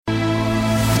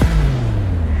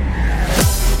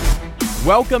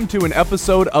Welcome to an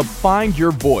episode of Find Your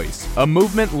Voice, a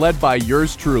movement led by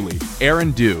yours truly,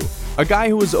 Aaron Dew, a guy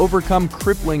who has overcome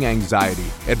crippling anxiety,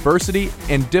 adversity,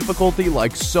 and difficulty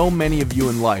like so many of you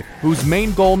in life, whose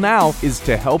main goal now is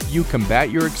to help you combat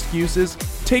your excuses,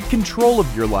 take control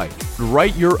of your life,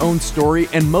 write your own story,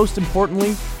 and most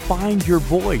importantly, find your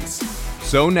voice.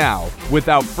 So now,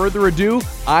 without further ado,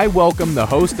 I welcome the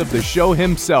host of the show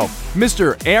himself,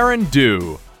 Mr. Aaron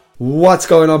Dew. What's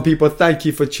going on, people? Thank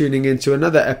you for tuning in to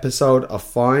another episode of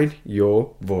Find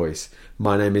Your Voice.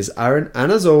 My name is Aaron,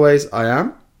 and as always, I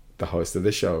am the host of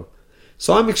the show.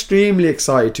 So I'm extremely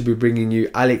excited to be bringing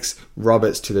you Alex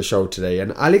Roberts to the show today.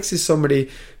 And Alex is somebody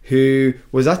who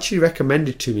was actually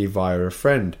recommended to me via a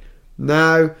friend.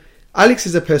 Now, Alex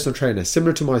is a personal trainer,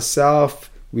 similar to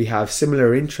myself. We have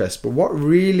similar interests, but what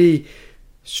really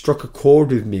struck a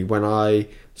chord with me when I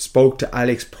spoke to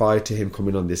Alex prior to him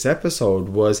coming on this episode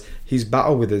was his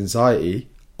battle with anxiety,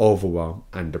 overwhelm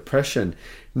and depression.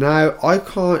 Now, I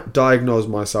can't diagnose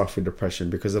myself with depression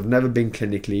because I've never been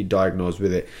clinically diagnosed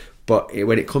with it, but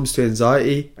when it comes to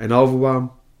anxiety and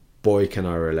overwhelm, boy can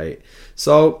I relate.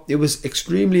 So it was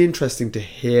extremely interesting to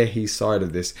hear his side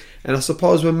of this, and I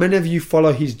suppose when many of you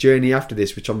follow his journey after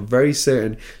this, which I'm very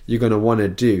certain you're going to want to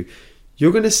do,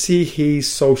 you're going to see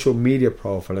his social media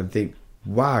profile and think,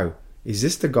 wow, is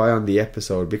this the guy on the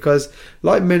episode? Because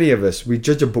like many of us, we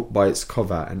judge a book by its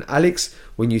cover. And Alex,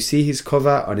 when you see his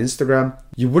cover on Instagram,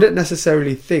 you wouldn't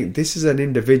necessarily think this is an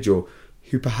individual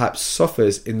who perhaps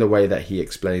suffers in the way that he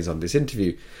explains on this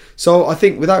interview. So I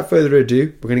think without further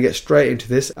ado, we're going to get straight into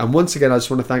this. And once again, I just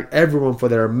want to thank everyone for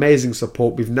their amazing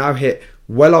support. We've now hit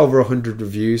well over 100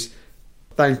 reviews.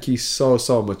 Thank you so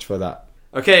much for that.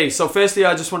 Okay, so firstly,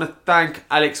 I just want to thank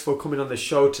Alex for coming on the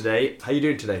show today. How are you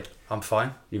doing today? I'm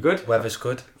fine. You good? Weather's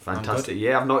good. Fantastic.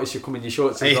 Yeah, I've noticed you come in your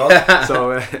shorts as well.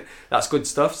 So that's good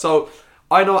stuff. So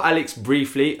I know Alex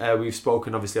briefly. We've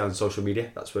spoken obviously on social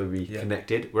media. That's where we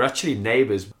connected. We're actually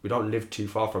neighbours. We don't live too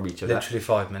far from each other. Literally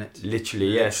 5 minutes.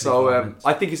 Literally, yeah. So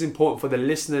I think it's important for the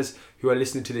listeners who are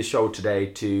listening to this show today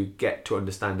to get to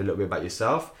understand a little bit about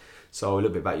yourself. So a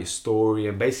little bit about your story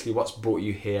and basically what's brought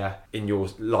you here in your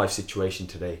life situation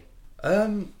today.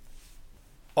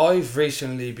 I've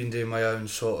recently been doing my own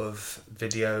sort of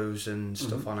videos and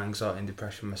stuff on anxiety and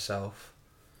depression myself.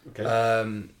 Okay.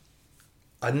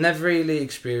 I'd never really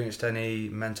experienced any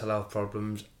mental health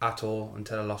problems at all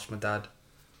until I lost my dad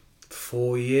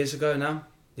 4 years ago now.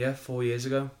 Yeah, 4 years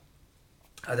ago.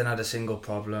 I didn't have a single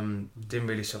problem, didn't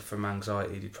really suffer from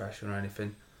anxiety, depression or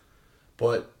anything.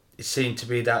 But it seemed to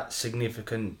be that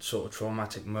significant sort of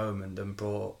traumatic moment and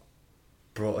brought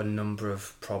a number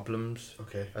of problems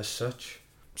as such.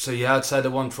 So yeah, I'd say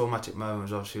the one traumatic moment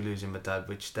was obviously losing my dad,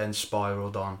 which then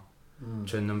spiralled on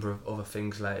to a number of other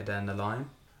things later down the line.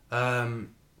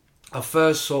 I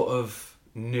first sort of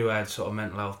knew I had sort of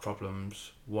mental health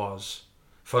problems was,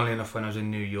 funnily enough, when I was in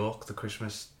New York, the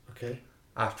Christmas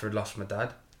after I'd lost my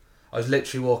dad. I was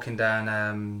literally walking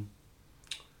down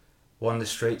one of the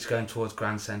streets going towards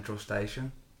Grand Central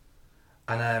Station,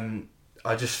 and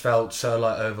I just felt so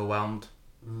like overwhelmed.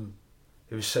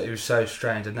 It was so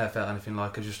strange. I'd never felt anything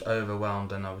like it. Just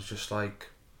overwhelmed, and I was just like,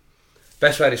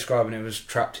 best way of describing it was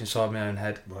trapped inside my own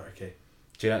head. Right. Okay.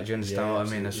 Do you understand what I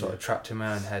mean? I was sort of trapped in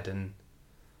my own head, and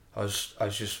I was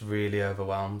just really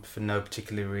overwhelmed for no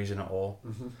particular reason at all.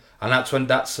 And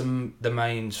that's the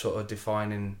main sort of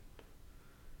defining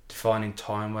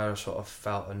time where I sort of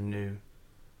felt I knew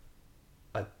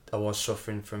I was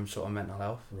suffering from sort of mental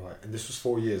health. Right. And this was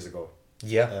 4 years ago.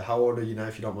 Yeah. How old are you now,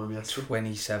 if you don't mind me asking?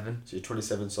 27. So you're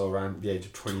 27, so around the age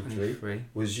of 23. 23.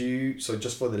 Was you, so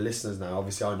just for the listeners now,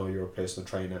 obviously I know you're a personal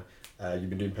trainer. You've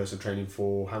been doing personal training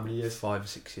for how many years? 5 or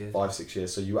 6 years. 5, 6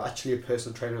 years. So you were actually a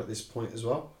personal trainer at this point as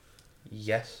well?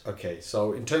 Yes. Okay,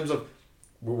 so in terms of,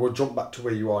 we'll jump back to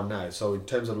where you are now. So in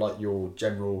terms of like your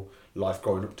general life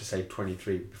growing up to say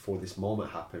 23 before this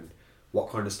moment happened, what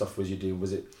kind of stuff was you doing?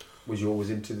 Was you always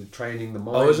into the training, the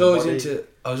mind? I was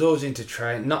always into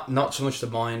training. Not so much the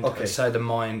mind. Okay. I'd say the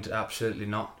mind, absolutely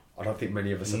not. I don't think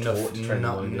many of us are taught to train the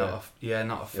mind. Not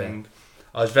a thing.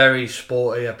 I was very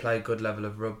sporty. I played a good level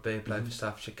of rugby. Played for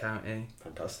Staffordshire County.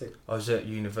 Fantastic. I was at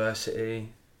university.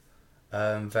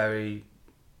 Very,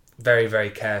 very,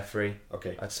 very carefree.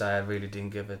 Okay. I'd say I really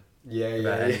didn't give a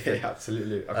Yeah,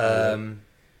 absolutely.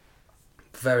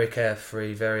 Very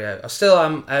carefree. I still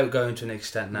am outgoing to an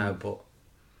extent now, but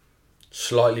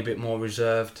slightly bit more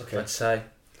reserved, I'd say.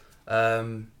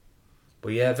 But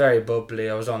yeah, very bubbly.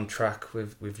 I was on track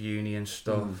with uni and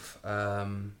stuff.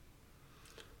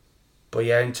 But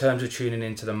yeah, in terms of tuning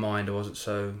into the mind, I wasn't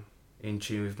so in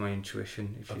tune with my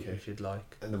intuition, if you'd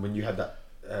like. And then when you had that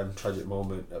tragic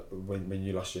moment when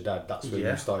you lost your dad, that's when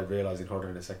Yeah. you started realising, hold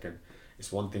on a second,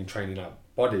 it's one thing training our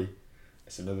body,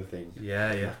 it's another thing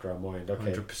Yeah. after our mind. Okay.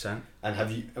 100%. And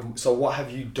have you? So what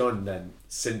have you done then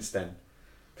since then?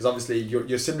 Because obviously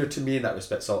you're similar to me in that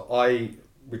respect. So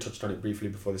we touched on it briefly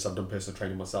before this. I've done personal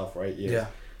training myself for 8 years, Yeah.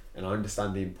 and I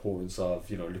understand the importance of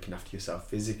looking after yourself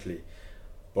physically.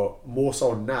 But more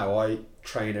so now, I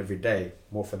train every day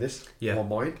more for this, more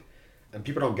mind. And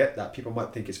people don't get that. People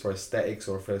might think it's for aesthetics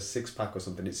or for a six-pack or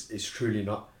something. It's truly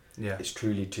not. Yeah. It's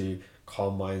truly to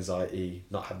calm my anxiety,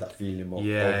 not have that feeling of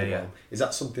Yeah. overwhelm. Is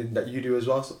that something that you do as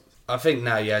well? I think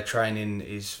now, training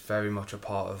is very much a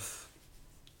part of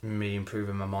me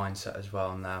improving my mindset as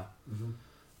well now.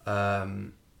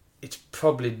 It's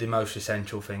probably the most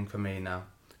essential thing for me now.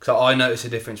 Because I notice a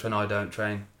difference when I don't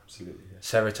train. Absolutely, yeah.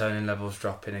 Serotonin levels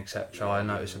dropping, etc. Yeah, I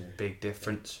notice yeah. a big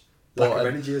difference. Lack of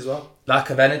energy as well. Lack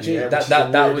of energy. Yeah,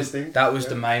 that was thing.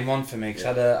 the main one for me.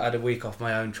 Because I had a week off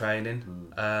my own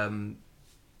training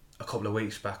a couple of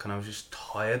weeks back, and I was just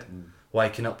tired.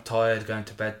 Waking up tired, going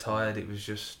to bed tired. It was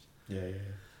just... Yeah.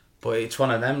 But it's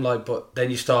one of them, but then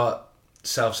you start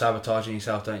self-sabotaging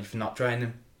yourself, don't you, for not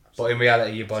training. Absolutely. But in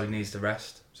reality, your body needs the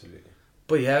rest. Absolutely.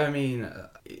 But yeah, I mean,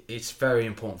 it's very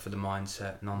important for the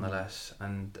mindset, nonetheless.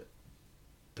 And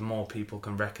the more people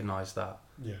can recognise that,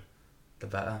 the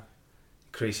better.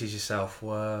 Increases your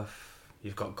self-worth.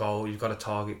 You've got a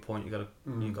target point.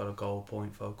 You've got a goal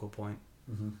point, focal point.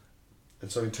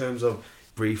 And so, in terms of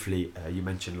briefly, you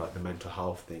mentioned like the mental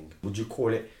health thing. Would you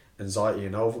call it anxiety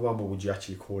and overwhelm, or would you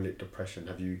actually call it depression?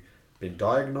 Have you been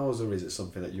diagnosed, or is it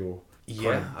something that you're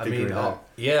figuring out?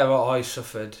 I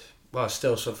suffered. Well, I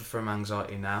still suffer from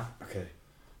anxiety now. Okay.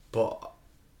 But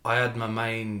I had my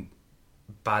main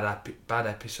bad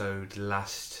episode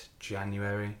last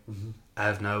January,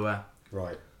 out of nowhere.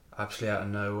 Right. Absolutely out of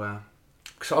nowhere.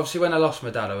 Because obviously, when I lost my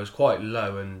dad, I was quite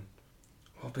low, and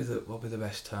what would be the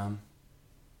best term?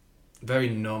 Very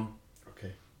numb.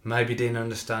 Okay. Maybe didn't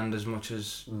understand as much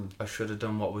as I should have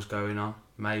done what was going on.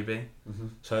 Maybe.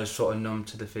 So I was sort of numb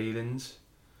to the feelings.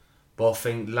 But I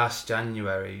think last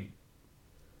January,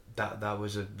 that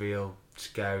was a real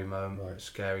scary moment,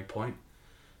 scary point.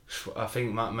 I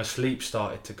think my sleep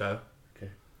started to go.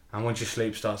 Okay. And once your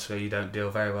sleep starts to go, you don't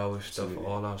deal very well with stuff at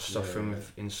all. I was suffering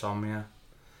with insomnia.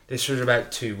 This was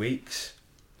about 2 weeks.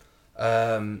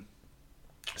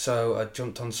 So I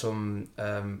jumped on some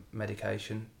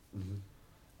medication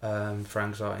for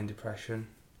anxiety and depression.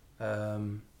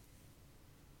 And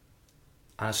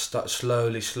I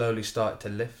slowly started to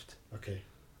lift. Okay.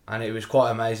 And it was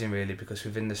quite amazing, really, because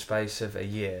within the space of a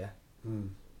year,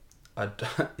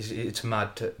 it's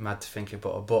mad to think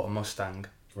about. I bought a Mustang.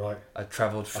 Right. I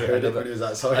travelled through another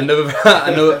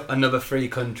 3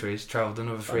 countries. Travelled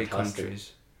another 3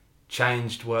 countries.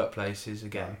 Changed workplaces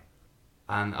again. Right.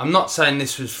 And I'm not saying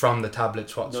this was from the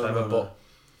tablets whatsoever, but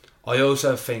I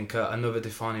also think another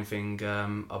defining thing.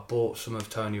 I bought some of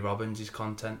Tony Robbins'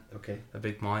 content. Okay. A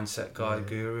big mindset guy,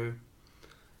 guru.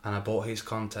 And I bought his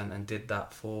content and did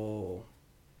that for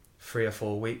 3 or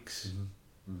 4 weeks.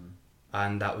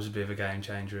 And that was a bit of a game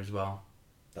changer as well.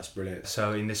 That's brilliant.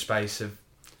 So in the space of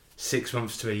 6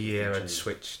 months to a year, I'd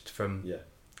switched from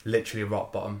literally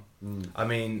rock bottom. I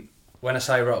mean, when I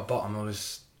say rock bottom,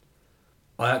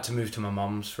 I had to move to my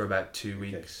mum's for about 2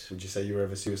 weeks. Would you say you were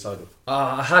ever suicidal?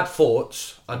 I had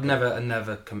thoughts. I'd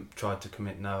never tried to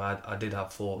commit. No, I did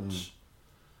have thoughts.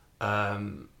 But I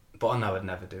know I'd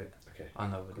never do it. Okay. I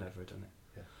know I'd never have done it.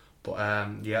 Yeah. But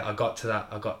I got to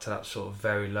that sort of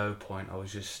very low point. I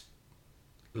was just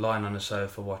lying on the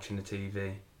sofa watching the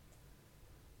TV,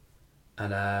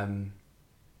 and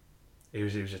it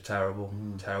was a terrible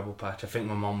patch. I think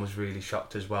my mum was really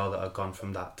shocked as well that I'd gone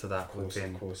from that to that.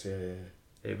 Of course, yeah.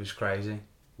 It was crazy.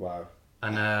 Wow.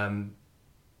 And I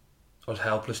was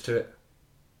helpless to it.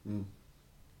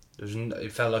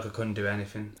 It felt like I couldn't do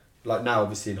anything. Like now,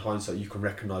 obviously in hindsight, you can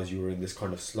recognise you were in this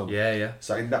kind of slump. Yeah.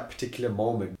 So in that particular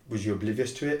moment, was you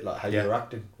oblivious to it? Like how you were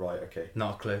acting? Right, okay.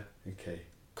 Not a clue. Okay.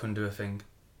 Couldn't do a thing.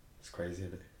 It's crazy,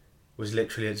 isn't it? Was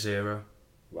literally at 0.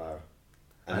 Wow.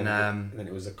 And then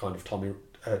it was a kind of Tony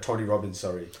Robbins,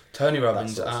 sorry. Tony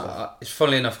Robbins. It's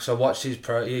funny enough because I watched his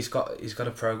he's got a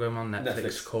program on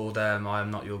Netflix called I Am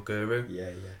Not Your Guru.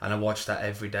 Yeah. And I watched that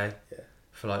every day. Yeah.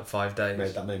 For like 5 days.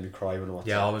 Mate, that made me cry when I watched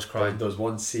it. Yeah, I was crying. There was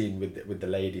one scene with the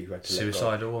lady who had to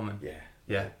suicidal woman. Yeah.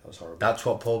 That was horrible. That's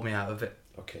what pulled me out of it.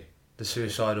 Okay. The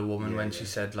suicidal woman when she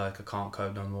said like I can't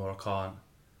cope no more, I can't.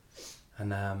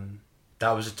 And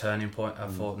that was a turning point. I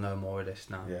thought no more of this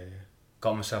now. Yeah.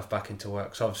 Got myself back into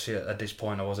work. So obviously at this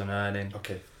point I wasn't earning.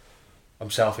 Okay. I'm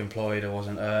self-employed, I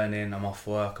wasn't earning, I'm off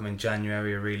work, I'm in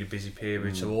January, a really busy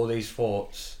period. So all these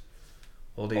thoughts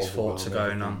all these thoughts are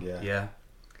going on. Yeah.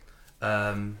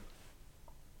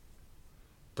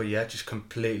 But yeah, just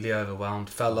completely overwhelmed.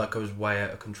 Felt like I was way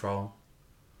out of control.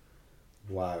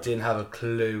 Wow. Didn't have a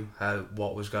clue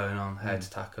what was going on, how to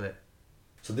tackle it.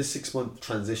 So this 6-month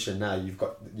transition now, you've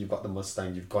got the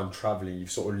Mustang, you've gone travelling,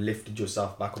 you've sort of lifted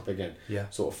yourself back up again. Yeah.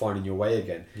 Sort of finding your way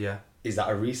again. Yeah. Is that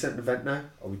a recent event now?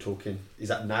 Are we talking? Is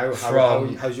that now?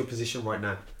 How's your position right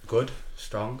now? Good,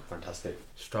 strong. Fantastic.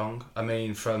 Strong. I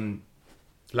mean, from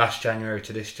last January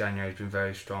to this January has been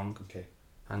very strong. Okay.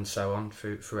 And so on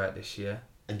throughout this year.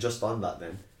 And just on that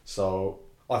then, so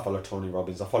I follow Tony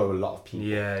Robbins. I follow a lot of people.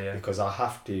 Yeah. Because I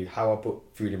have to, how I put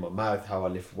food in my mouth, how I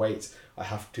lift weights, I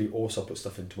have to also put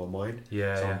stuff into my mind.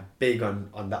 Yeah. So I'm big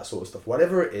on that sort of stuff.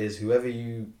 Whatever it is, whoever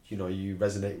you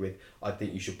resonate with, I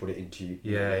think you should put it into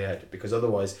your head. Because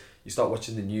otherwise, you start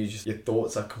watching the news, your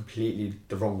thoughts are completely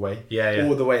the wrong way. Yeah.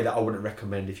 Or the way that I wouldn't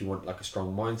recommend if you want like a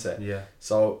strong mindset. Yeah.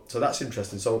 So that's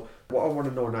interesting. So what I want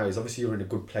to know now is, obviously you're in a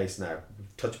good place now.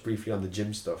 We've touched briefly on the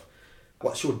gym stuff.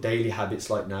 What's your daily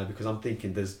habits like now? Because I'm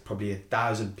thinking there's probably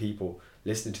 1,000 people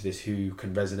listening to this who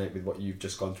can resonate with what you've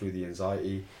just gone through, the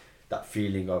anxiety, that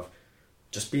feeling of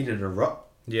just being in a rut.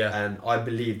 Yeah. And I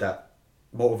believe that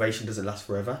motivation doesn't last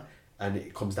forever, and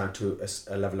it comes down to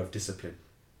a level of discipline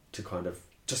to kind of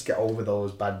just get over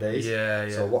those bad days. Yeah.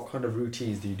 So what kind of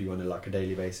routines do you do on a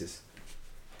daily basis?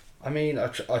 I mean, I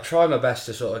try my best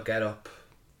to sort of get up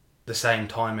the same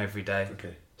time every day.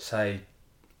 Okay. Say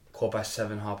 7:15,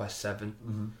 7:30.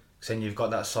 Mm-hmm. So then you've got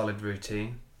that solid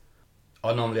routine.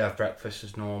 I normally have breakfast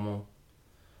as normal.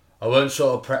 I won't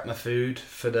sort of prep my food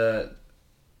for the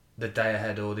day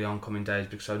ahead or the oncoming days,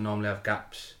 because I normally have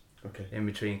gaps in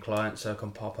between clients, so I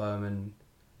can pop home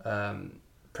and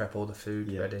prep all the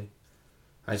food ready.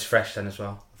 And it's fresh then as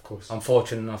well. Of course. I'm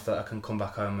fortunate enough that I can come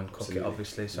back home and cook it,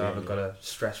 obviously, so I haven't got to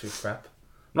stress with prep.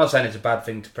 I'm not saying it's a bad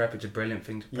thing to prep, it's a brilliant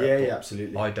thing to prep. Yeah,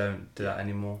 absolutely. I don't do that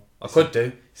anime. I could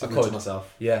do. I could.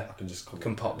 Myself. Yeah. I can just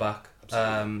can pop back.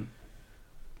 Absolutely.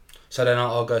 So then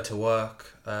I'll go to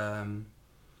work,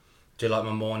 do like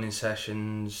my morning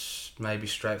sessions, maybe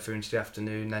straight through into the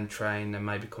afternoon, then train, then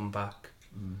maybe come back.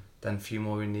 Then a few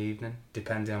more in the evening,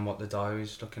 depending on what the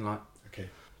diary's looking like. Okay.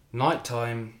 Night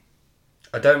time,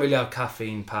 I don't really have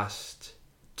caffeine past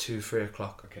 2-3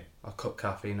 o'clock. Okay. I cut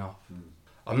caffeine off.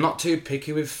 I'm not too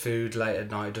picky with food late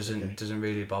at night. It doesn't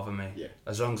really bother me. Yeah.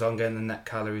 As long as I'm getting the net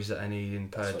calories that I need in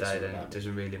per day, then it me.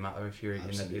 doesn't really matter if you're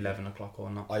eating at 11 o'clock or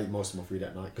not. I eat most of my food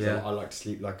at night because I like to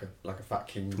sleep like a fat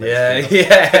king. Yeah.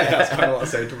 That's kind of what I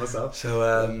say to myself.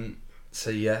 So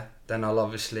yeah, then I'll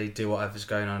obviously do whatever's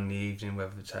going on in the evening,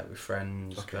 whether it's out with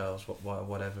friends, girls,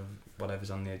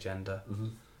 whatever's on the agenda. Mm-hmm.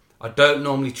 I don't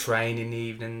normally train in the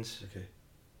evenings. Okay.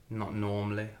 Not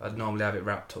normally. I'd normally have it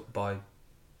wrapped up by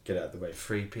get out of the way.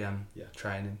 3 p.m.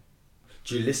 training.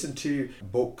 Do you listen to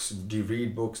books? Do you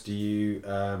read books? Do you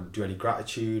do any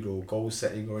gratitude or goal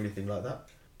setting or anything like that?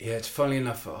 Yeah, it's funny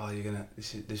enough.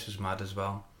 This was mad as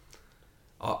well.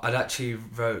 I'd actually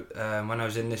wrote when I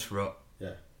was in this rut.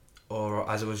 Yeah. Or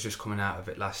as I was just coming out of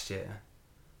it last year,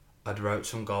 I'd wrote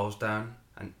some goals down,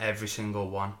 and every single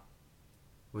one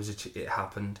it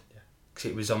happened. Yeah. 'Cause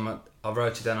it was I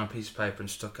wrote it down on a piece of paper and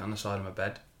stuck it on the side of my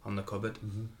bed on the cupboard.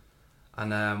 Mm-hmm.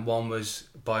 And one was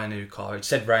buy a new car. It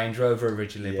said Range Rover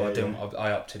originally, but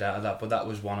I opted out of that. But that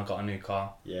was one. I got a new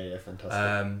car. Yeah,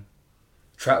 fantastic.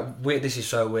 This is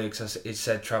so weird because it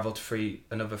said travel to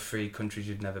another 3 countries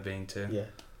you've never been to. Yeah.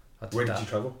 Where did you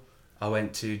travel? I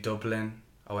went to Dublin,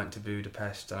 I went to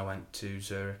Budapest, and I went to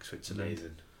Zurich, Switzerland.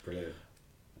 Amazing, brilliant.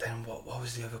 Then what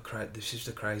was the other this is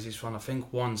the craziest one. I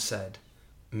think one said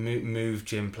move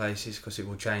gym places because it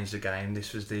will change the game.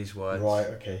 This was these words. Right.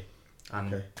 Okay.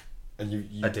 And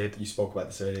you I did. You spoke about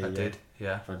this earlier. I did.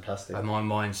 Yeah. Fantastic. And my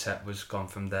mindset was gone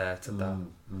from there to that.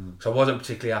 So I wasn't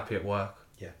particularly happy at work.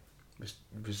 Yeah. It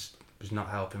was not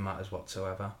helping matters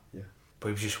whatsoever. Yeah. But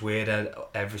it was just weird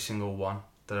every single one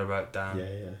that I wrote down. Yeah.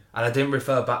 And I didn't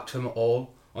refer back to them at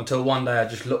all until one day I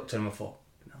just looked at them and thought,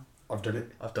 I've done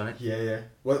it. I've done it. Yeah.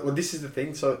 Well, this is the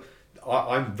thing. So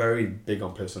I'm very big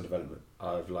on personal development.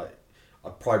 I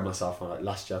pride myself on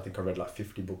last year I think I read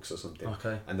 50 books or something.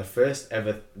 Okay. And the first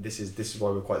ever this is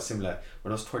why we're quite similar.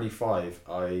 When I was 25,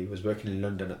 I was working in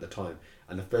London at the time,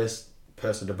 and the first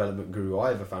personal development guru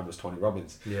I ever found was Tony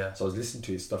Robbins. Yeah. So I was listening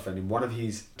to his stuff, and in one of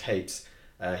his tapes,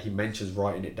 he mentions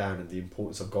writing it down and the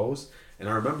importance of goals. And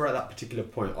I remember at that particular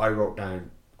point, I wrote down,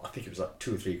 I think it was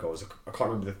 2 or 3 goals. I can't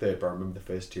remember the third, but I remember the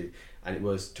first 2. And it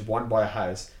was to buy a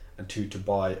house, and two, to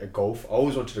buy a Golf. I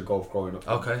always wanted a Golf growing up.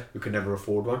 Okay. We could never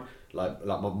afford one. Like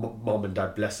my mum and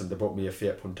dad, bless them, they bought me a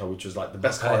Fiat Punto, which was like the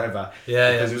best car ever.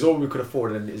 Yeah, because it was all we could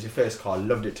afford, and it was your first car. I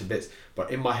loved it to bits. But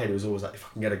in my head, it was always like, if I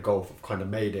can get a Golf, I've kind of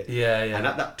made it. Yeah, yeah. And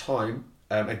at that time,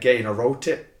 again, I wrote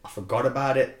it. I forgot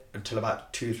about it until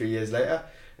about 2-3 years later.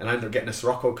 And I ended up getting a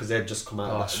Scirocco because they'd just come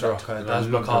out. Oh, Scirocco. That was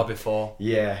my car before.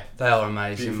 Yeah. They are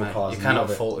amazing, Beautiful mate. cars. You cannot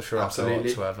Love it. fault a Scirocco Absolutely.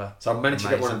 whatsoever. So I managed to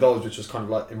get one of those, which was kind of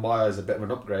like, in my eyes, a bit of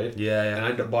an upgrade. Yeah, yeah. And I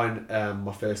ended up buying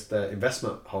my first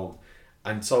investment home.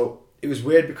 And so it was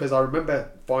weird because I remember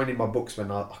finding my books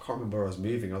when I can't remember where I was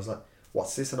moving. I was like,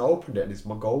 what's this? And I opened it and it's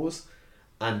my goals.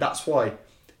 And that's why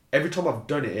every time I've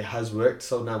done it, it has worked.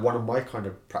 So now one of my kind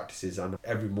of practices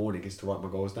every morning is to write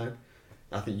my goals down.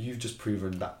 I think you've just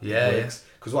proven that it works.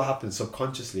 Because what happens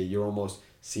subconsciously, you're almost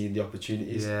seeing the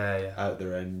opportunities out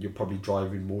there, and you're probably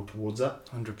driving more towards that.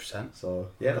 100%.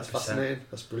 So yeah, that's fascinating.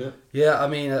 That's brilliant. Yeah, I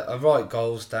mean, I write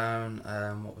goals down.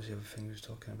 What was the other thing we was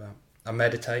talking about? I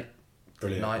meditate.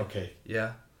 Brilliant. At night. Okay.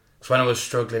 Yeah. Because when I was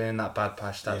struggling in that bad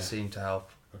patch, that seemed to help.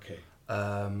 Okay.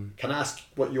 Can I ask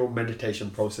what your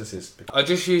meditation process is? I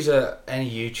just use any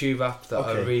YouTube app that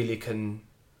I really can,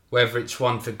 whether it's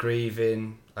one for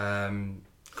grieving,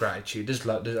 gratitude. There's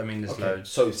loads.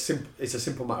 So it's a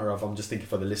simple matter of, I'm just thinking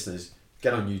for the listeners,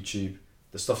 get on YouTube.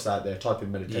 The stuff's out there. Type in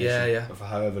meditation. And for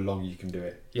however long you can do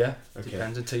it. Yeah. Okay.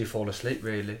 Depends until you fall asleep.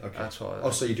 Really. Okay. That's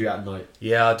what. So you do it at night?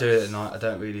 Yeah, I do it at night. I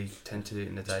don't really tend to do it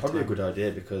in the day. It's probably a good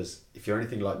idea, because if you're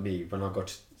anything like me, when I got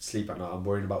to sleep at night, I'm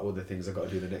worrying about all the things I've got to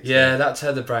do the next day. Yeah, that's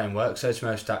how the brain works. So it's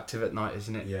most active at night,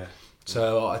 isn't it? Yeah.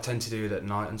 So I tend to do it at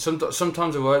night, and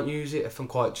sometimes I won't use it. If I'm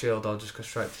quite chilled, I'll just go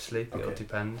straight to sleep. It'll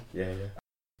depend. Yeah.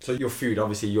 So your food,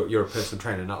 obviously, you're a personal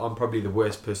trainer. Now, I'm probably the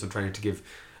worst personal trainer to give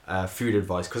food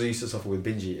advice, because I used to suffer with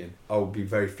binge eating. I will be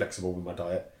very flexible with my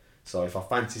diet. So if I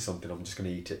fancy something, I'm just going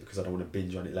to eat it because I don't want to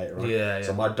binge on it later on. Yeah.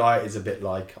 So my diet is a bit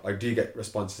like, I do get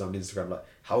responses on Instagram like,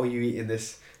 how are you eating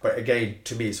this? But again,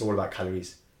 to me, it's all about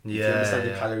calories. If you understand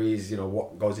your calories, you know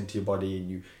what goes into your body, and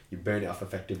you burn it off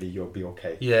effectively, you'll be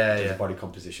okay. Your body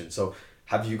composition. So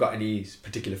have you got any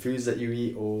particular foods that you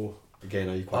eat, or again,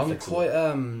 are you quite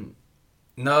flexible?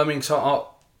 No, I mean,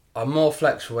 so I'm more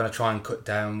flexible when I try and cut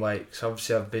down weight. So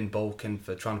obviously I've been bulking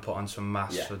for trying to put on some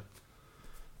mass for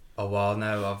a while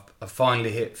now. I've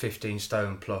finally hit 15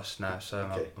 stone plus now,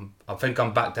 so I think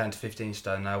I'm back down to 15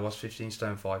 stone now. I was 15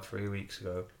 stone 3 weeks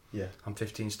ago. Yeah, I'm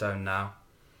 15 stone now,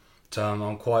 so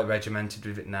I'm quite regimented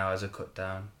with it now as I cut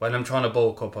down. When I'm trying to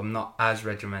bulk up, I'm not as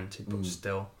regimented, but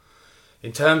still.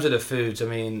 In terms of the foods, I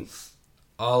mean,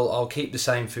 I'll keep the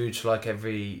same foods for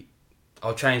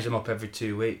I'll change them up every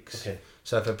 2 weeks. Okay.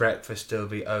 So for breakfast, there'll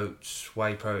be oats,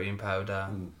 whey protein powder,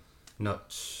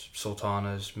 nuts,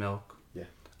 sultanas, milk.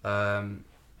 Yeah.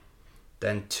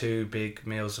 Then 2 big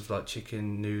meals of like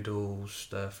chicken, noodles,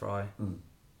 stir fry.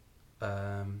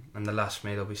 And the last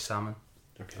meal will be salmon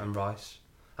and rice.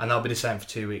 And that'll be the same for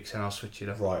 2 weeks, and I'll switch it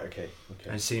up. Right, okay.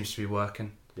 And it seems to be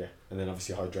working. Yeah, and then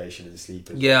obviously hydration and sleep.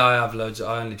 I have loads.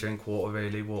 I only drink water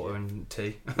and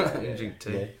tea. Drink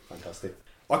tea. Yeah, fantastic.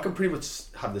 I can pretty much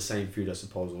have the same food, I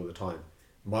suppose, all the time.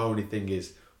 My only thing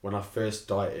is, when I first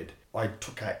dieted, I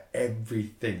took out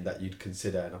everything that you'd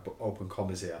consider, and I put open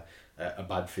commas here, a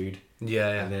bad food. Yeah.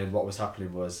 And then what was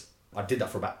happening was, I did that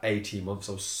for about 18 months.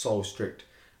 I was so strict.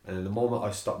 And then the moment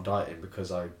I stopped dieting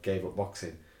because I gave up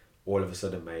boxing, all of a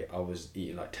sudden, mate, I was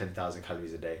eating like 10,000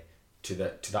 calories a day. To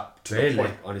the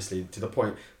point, honestly, to the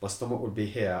point my stomach would be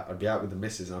here. I'd be out with the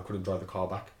missus and I couldn't drive the car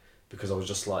back because I was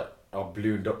just like, I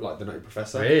ballooned up like the Nutty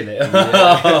Professor. Really?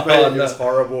 Yeah, mate, it was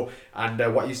horrible. And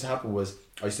what used to happen was,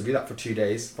 I used to do that for 2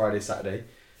 days, Friday, Saturday.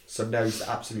 Sunday I used to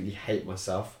absolutely hate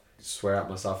myself, swear at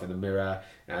myself in the mirror,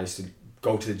 and I used to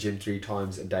go to the gym 3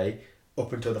 times a day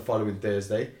up until the following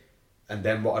Thursday. And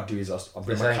then what I'd do is I'll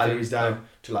bring my calories down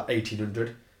to like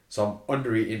 1800. So I'm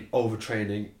under eating,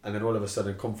 overtraining, and then all of a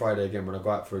sudden, come Friday again, when I go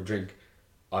out for a drink,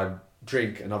 I'd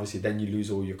drink, and obviously then you lose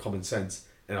all your common sense,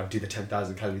 and I'd do the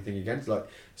 10,000 calorie thing again.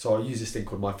 So I use this thing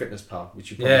called MyFitnessPal,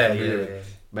 which you probably familiar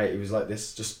with. Mate, it was like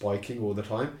this, just spiking all the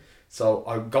time. So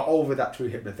I got over that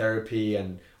through hypnotherapy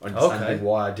and understanding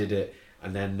why I did it,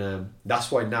 and then that's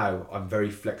why now I'm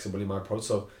very flexible in my approach.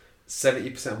 So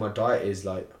 70% of my diet is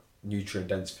like nutrient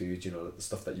dense foods, you know, the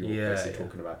stuff that you're basically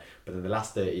talking about. But then the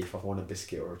last 30, if I want a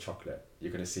biscuit or a chocolate,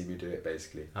 you're going to see me do it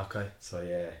basically. Okay. So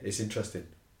yeah, it's interesting.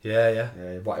 Yeah,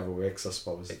 whatever works, I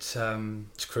suppose.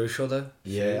 It's crucial though.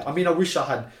 Yeah, I mean, I wish I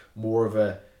had more of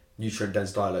a nutrient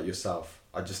dense diet like yourself.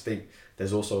 I just think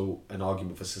there's also an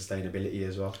argument for sustainability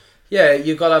as well. Yeah,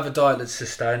 you've got to have a diet that's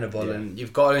sustainable, and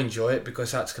you've got to enjoy it,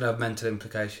 because that's going to have mental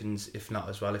implications if not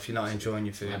as well. If you're not enjoying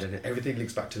your food, everything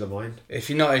links back to the mind. If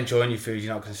you're not enjoying your food,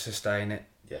 you're not going to sustain it.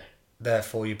 Yeah.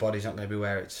 therefore your body's not going to be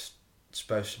where it's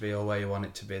supposed to be or where you want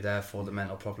it to be. Therefore, the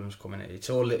mental problems come in. It's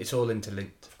all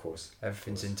interlinked. Of course,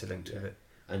 everything's interlinked with it.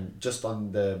 And just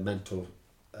on the mental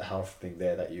health thing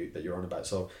there that you're on about.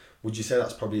 So, would you say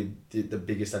that's probably the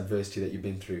biggest adversity that you've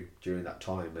been through during that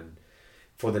time? And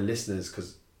for the listeners,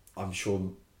 because I'm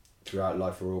sure throughout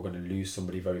life we're all going to lose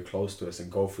somebody very close to us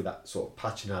and go through that sort of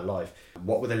patch in our life.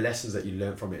 What were the lessons that you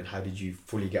learned from it, and how did you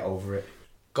fully get over it?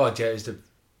 God, yeah, it's the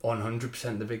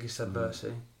 100% the biggest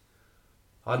adversity.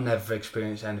 I'd never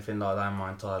experienced anything like that in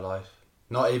my entire life.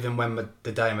 Not even when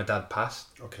the day my dad passed.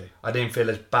 Okay. I didn't feel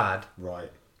as bad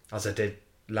as I did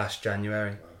last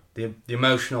January. Wow. The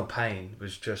emotional pain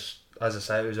was just, as I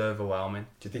say, it was overwhelming.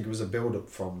 Do you think it was a build-up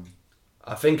from...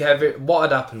 I think what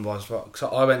had happened was,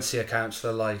 cause I went to see a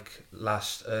counsellor like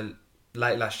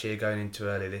late last year going into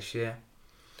early this year,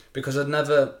 because I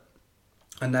never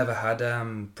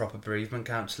had proper bereavement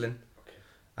counselling. Okay.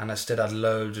 And I still had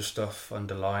loads of stuff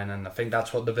underlying, and I think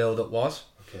that's what the build-up was.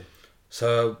 Okay.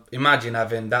 So imagine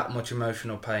having that much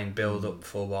emotional pain build up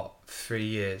for 3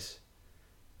 years,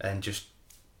 and just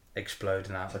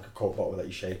exploding out. It's like a Coke bottle that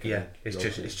you shake. Yeah, it's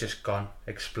just gone,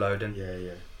 exploding. Yeah,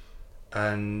 yeah.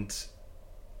 And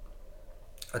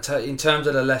I tell you, in terms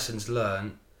of the lessons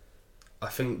learned, I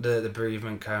think the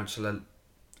bereavement counsellor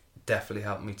definitely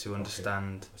helped me to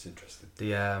understand. That's interesting.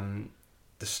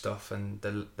 The stuff, and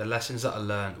the lessons that I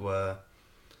learned were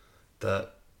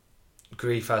that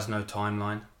grief has no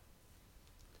timeline.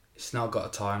 It's not got a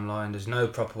timeline. There's no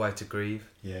proper way to grieve.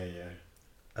 Yeah,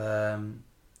 yeah.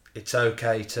 It's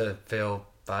okay to feel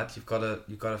bad. You've got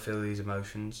to feel these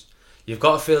emotions. You've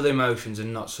got to feel the emotions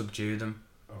and not subdue them.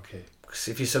 Okay. Because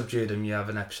if you subdue them, you have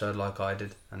an episode like I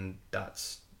did, and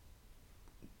that's...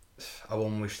 I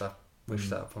wouldn't wish that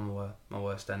upon my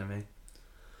worst enemy.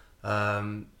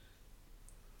 Another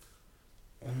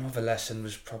lesson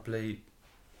was probably...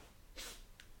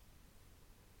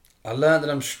 I learned that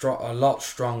I'm a lot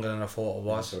stronger than I thought I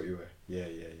was. I thought you were. Yeah,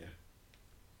 yeah, yeah.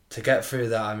 To get through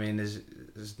that, I mean,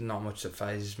 there's not much that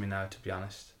phases me now, to be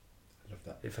honest. I love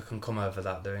that. If I can come over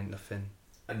that, there ain't nothing.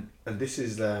 And this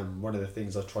is one of the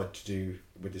things I tried to do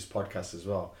with this podcast as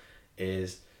well,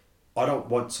 is I don't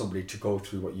want somebody to go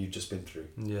through what you've just been through,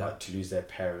 like to lose their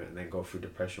parent and then go through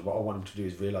depression. What I want them to do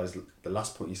is realise the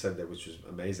last point you said there, which was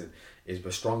amazing, is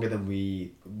we're stronger than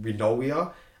we know we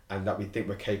are, and that we think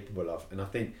we're capable of. And I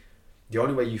think the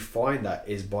only way you find that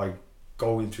is by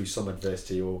going through some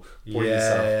adversity or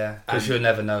yourself. Yeah, because you'll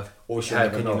never know. Or how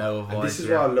can you know otherwise? And this is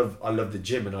why I love the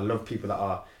gym, and I love people that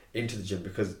are into the gym,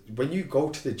 because when you go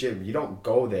to the gym, you don't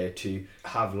go there to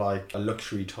have like a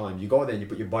luxury time. You go there and you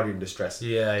put your body under stress.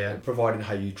 Yeah, yeah. Providing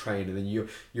how you train, and then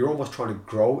you're almost trying to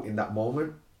grow in that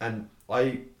moment. And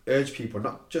I urge people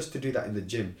not just to do that in the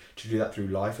gym, to do that through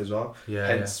life as well. Yeah.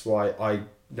 Hence why I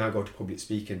now go to public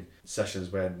speaking sessions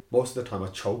when most of the time I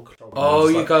choke. Oh,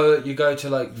 you go to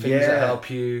like things that help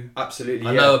you. Absolutely.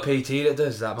 I know a PT that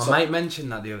does that. My mate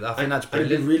mentioned that the other day. I think that's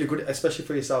brilliant. And really good, especially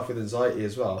for yourself with anxiety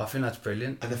as well. I think that's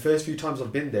brilliant. And the first few times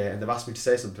I've been there and they've asked me to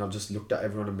say something, I've just looked at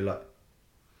everyone and be like,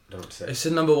 I don't know what to say. It's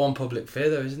the number one public fear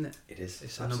though, isn't it? It is.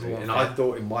 It's the number one. And I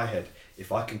thought in my head,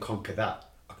 if I can conquer that,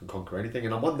 I can conquer anything.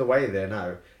 And I'm on the way there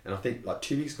now. And I think like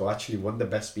 2 weeks ago, I actually won the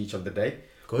best speech of the day.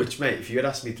 Good. Which, mate, if you had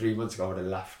asked me 3 months ago, I would have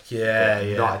laughed.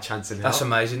 Yeah. Not a chance in hell. That's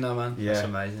amazing though, man. Yeah. That's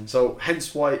amazing. So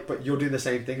hence why, but you're doing the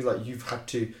same things. Like you've had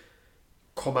to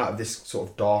come out of this sort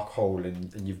of dark hole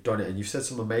and you've done it, and you've said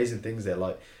some amazing things there.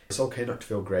 Like, it's okay not to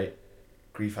feel great.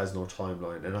 Grief has no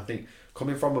timeline. And I think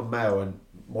coming from a male, and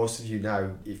most of you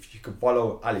now, if you can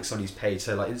follow Alex on his page,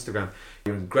 say like Instagram,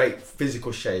 you're in great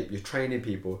physical shape, you're training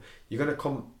people, you're going to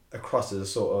come across as a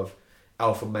sort of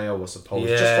alpha male, I suppose,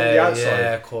 just from the outside.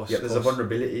 Yeah, of course. Yeah, there's a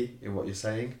vulnerability in what you're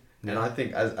saying. Yeah. And I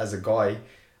think as a guy,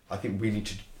 I think we need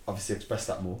to obviously express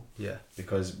that more. Yeah.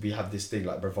 Because we have this thing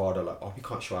like bravado, like, oh, we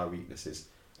can't show our weaknesses.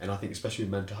 And I think especially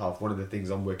with mental health, one of the things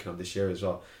I'm working on this year as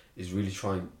well is really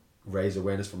try and raise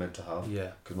awareness for mental health. Yeah.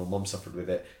 Because my mum suffered with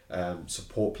it.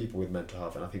 Support people with mental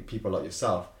health. And I think people like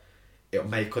yourself, it'll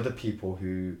make other people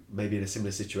who may be in a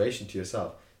similar situation to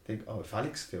yourself think, oh, if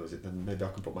Alex feels it, then maybe I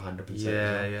can put my hand up and say it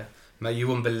as well. Yeah. Mate, you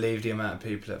wouldn't believe the amount of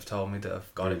people that have told me that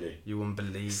have got Really? it. You wouldn't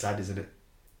believe. It's sad, isn't it?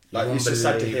 Like, it's just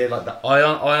sad to hear like that. I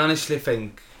honestly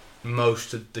think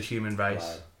most of the human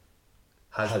race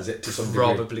has it to some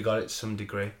probably degree. got it to some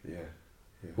degree. Yeah.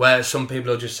 Where some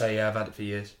people will just say, yeah, I've had it for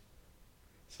years.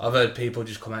 I've heard people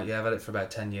just come out, yeah, I've had it for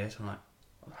about 10 years. I'm like,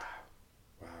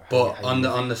 wow. But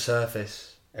on the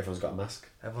surface, everyone's got a mask.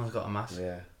 Everyone's got a mask.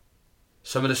 Yeah.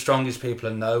 Some of the strongest people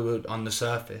I know on the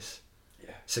surface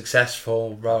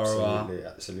successful, rah rah rah.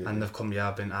 Absolutely. And they've come,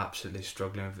 I've been absolutely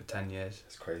struggling with it for 10 years.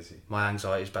 It's crazy. My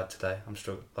anxiety's bad today. I'm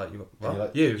struggling. Like you, what?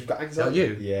 Like, you? You've got anxiety?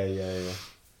 You? Yeah.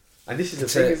 And this is the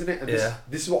It's thing, a- isn't it? And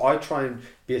this is what I try and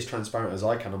be as transparent as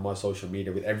I can on my social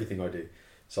media with everything I do.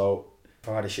 So if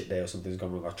I had a shit day or something's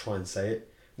gone wrong, I try and say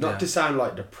it. Not to sound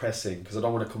like depressing, because I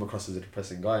don't want to come across as a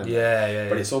depressing guy.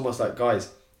 But it's almost like,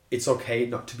 guys, it's okay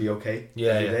not to be okay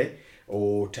every day,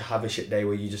 or to have a shit day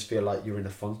where you just feel like you're in a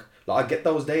funk. Like I get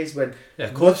those days when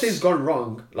nothing's gone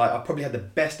wrong. Like I probably had the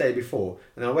best day before,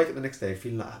 and then I wake up the next day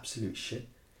feeling like absolute shit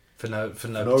for no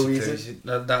reason.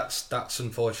 That's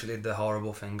unfortunately the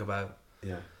horrible thing about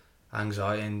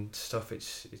anxiety and stuff.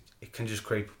 It can just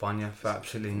creep up on you for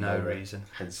absolutely no reason.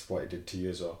 Hence what it did to you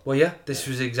as well. Well, this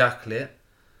was exactly it.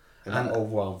 And that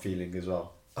overwhelmed feeling as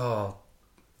well. Oh,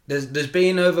 there's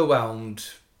been overwhelmed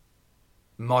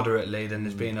moderately, then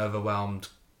there's been overwhelmed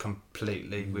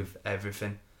completely with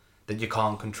everything. That you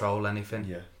can't control anything.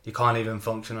 Yeah. You can't even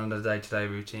function on the day-to-day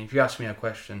routine. If you ask me a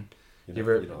question,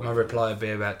 my reply would be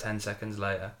about 10 seconds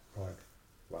later. Right.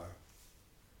 Wow.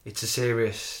 It's a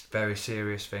serious, very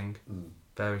serious thing.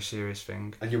 Very serious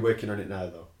thing. And you're working on it now,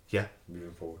 though? Yeah.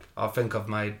 Moving forward. I think I've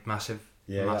made massive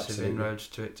absolutely. inroads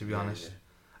to it, to be honest. Yeah.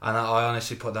 And I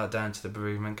honestly put that down to the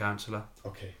bereavement counsellor.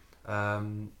 Okay.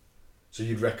 So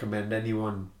you'd recommend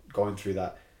anyone going through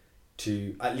that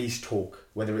to at least talk,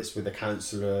 whether it's with a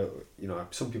counsellor,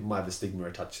 some people might have a stigma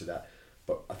attached to that,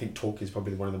 but I think talk is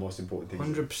probably one of the most important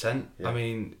things. 100%. Yeah. I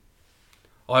mean,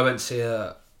 I went to see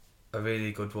a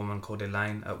really good woman called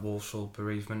Elaine at Walsall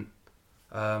Bereavement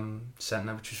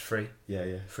Centre, which was free.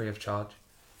 Yeah. Free of charge.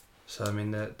 So I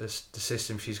mean, the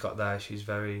system she's got there, she's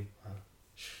very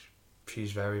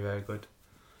very good.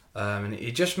 And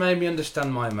it just made me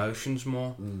understand my emotions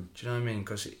more. Do you know what I mean?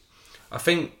 Because I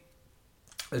think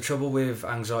the trouble with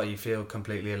anxiety, you feel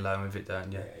completely alone with it,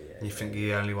 don't you? And you think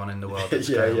you're the only one in the world that's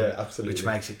absolutely. Which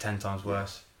makes it 10 times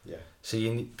worse. Yeah. So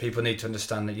people need to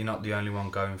understand that you're not the only one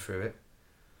going through it.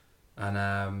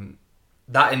 And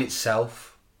that in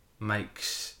itself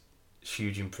makes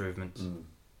huge improvements.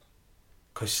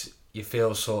 Because you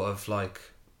feel sort of like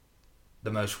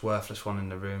the most worthless one in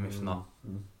the room, if not.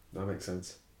 That makes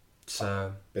sense.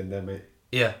 So been there, mate.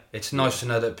 Yeah, it's nice to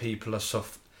know that people are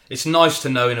suffering. It's nice to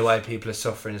know in a way people are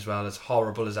suffering as well, as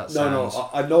horrible as that sounds. No,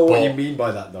 I know what you mean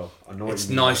by that, though. It's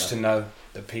nice to know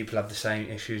that people have the same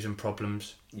issues and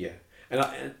problems. Yeah,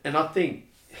 and I think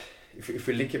if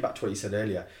we link it back to what you said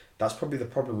earlier, that's probably the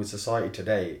problem with society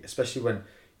today, especially when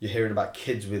you're hearing about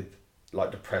kids with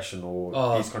like depression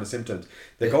or these kind of symptoms.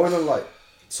 They're going on like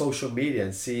social media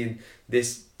and seeing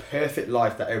this perfect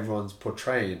life that everyone's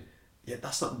portraying. Yeah,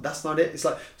 that's not it. It's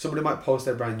like somebody might post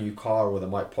their brand new car, or they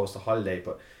might post a holiday,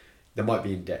 but they might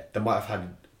be in debt. They might have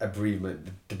had a bereavement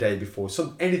the day before.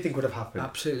 Anything could have happened.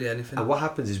 Absolutely anything. And what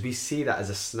happens is we see that as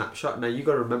a snapshot. Now you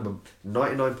got to remember,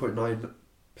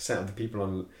 99.9% of the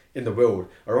people in the world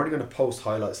are only going to post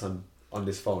highlights on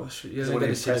this phone. You're going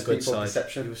to see the good side.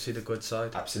 Perception. You'll see the good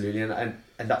side. Absolutely, and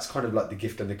that's kind of like the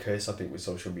gift and the curse, I think, with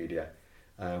social media.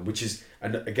 Which is,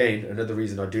 and again, another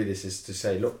reason I do this is to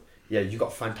say, look, yeah, you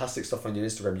got fantastic stuff on your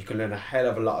Instagram. You can learn a hell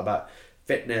of a lot about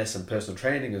fitness and personal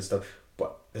training and stuff.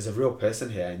 But there's a real person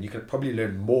here, and you can probably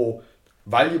learn more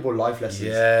valuable life lessons.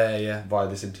 Via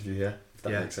this interview here, if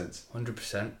that makes sense.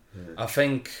 100%. I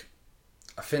think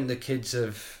the kids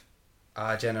of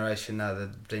our generation now,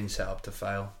 they've been set up to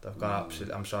fail. They've got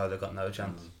absolutely. I'm sorry, they've got no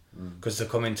chance because they've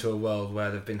come into a world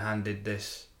where they've been handed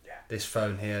this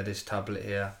phone here, this tablet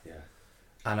here. Yeah.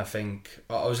 And I think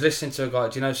I was listening to a guy.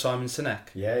 Do you know Simon Sinek?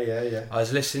 Yeah. I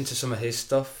was listening to some of his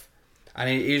stuff, and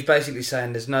he was basically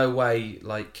saying there's no way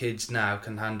like kids now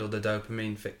can handle the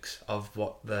dopamine fix of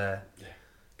what they're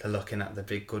looking at, the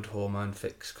big good hormone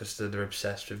fix, because they're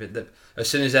obsessed with it. As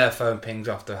soon as their phone pings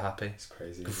off, they're happy. It's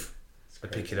crazy. They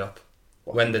pick it up.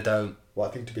 When they don't.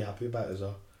 What thing to be happy about as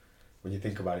well, when you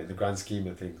think about it in the grand scheme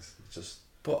of things. It's just.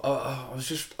 But I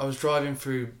was driving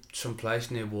through some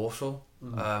place near Walsall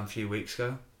a few weeks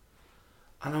ago,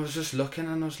 and I was just looking,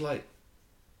 and I was like,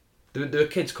 there were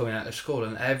kids coming out of school,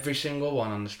 and every single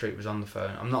one on the street was on the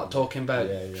phone. I'm not talking about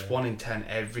just 1 in 10.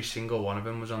 Every single one of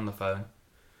them was on the phone,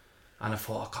 and I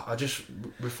thought I just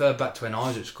referred back to when I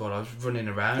was at school. I was running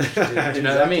around, do you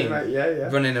know what I mean? Right.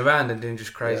 Yeah. Running around and doing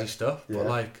just crazy stuff. But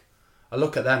like, I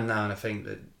look at them now and I think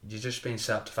that you're just being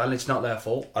set up to fail. It's not their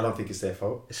fault. I don't think it's their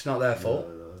fault. It's not their fault.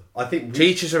 No. I think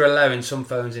teachers are allowing some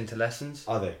phones into lessons.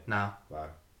 Are they? Now. Wow.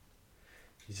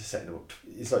 You're just setting them up.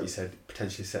 It's like you said,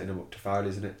 potentially setting them up to fail,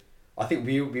 isn't it? I think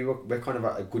we're kind of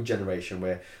a good generation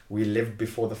where we lived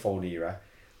before the phone era,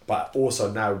 but also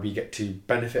now we get to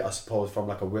benefit, I suppose, from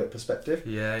like a work perspective.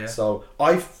 Yeah. So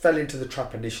I fell into the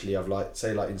trap initially of like,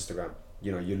 say like Instagram.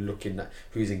 You know, you're looking at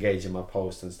who's engaging my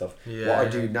post and stuff. Yeah, what I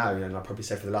do now, and I'll probably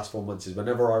say for the last 4 months, is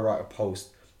whenever I write a post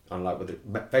on like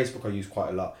Facebook, I use quite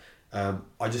a lot.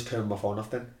 I just turn my phone off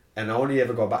then, and I only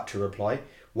ever go back to reply.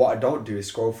 What I don't do is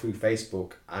scroll through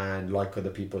Facebook and like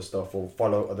other people's stuff or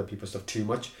follow other people's stuff too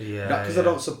much. Yeah, not because I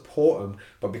don't support them,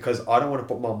 but because I don't want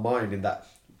to put my mind in that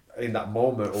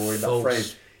moment or in False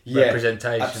that frame.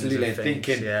 representations absolutely. of And things.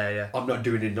 thinking Yeah. I'm not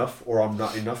doing enough or I'm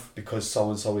not enough because so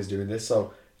and so is doing this.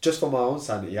 So just for my own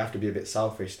sanity, you have to be a bit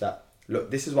selfish. That look,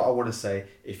 this is what I want to say.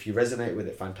 If you resonate with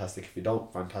it, fantastic. If you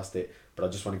don't, fantastic. But I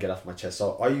just want to get off my chest.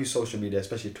 So I use social media,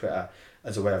 especially Twitter,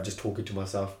 as a way of just talking to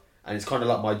myself. And it's kind of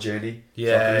like my journey. So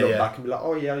I can look back and be like,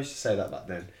 oh yeah, I used to say that back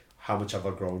then. How much have I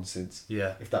grown since?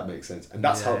 Yeah. If that makes sense. And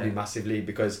that's helped me massively,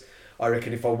 because I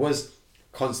reckon if I was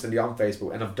constantly on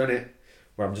Facebook, and I've done it,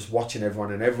 where I'm just watching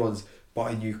everyone and everyone's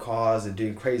buying new cars and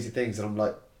doing crazy things, and I'm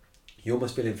like, you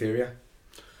almost feel inferior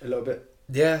a little bit.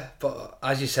 Yeah, but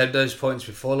as you said those points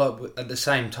before, like at the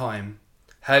same time,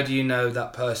 how do you know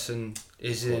that person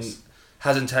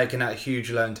hasn't taken out a huge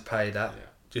loan to pay that? Yeah.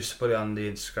 Just to put it on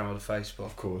the Instagram or the Facebook.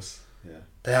 Of course, yeah.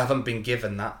 They haven't been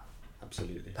given that.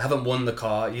 Absolutely. They haven't won the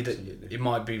car. Absolutely. It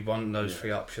might be one of those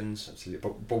three options. Absolutely.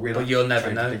 But But you'll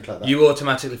never know. Like that. You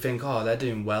automatically think, oh, they're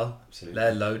doing well. Absolutely.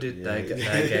 They're loaded. Yeah. They're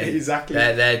getting, exactly.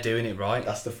 They're doing it right.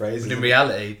 That's the phrase. But in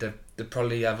reality, they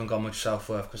probably haven't got much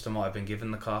self-worth because they might have been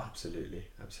given the car. Absolutely.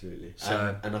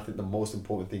 So, and I think the most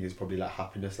important thing is probably like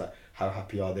happiness. Like, how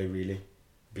happy are they really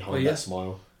behind yeah. that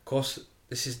smile? Of course,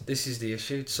 this is the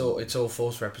issue. It's all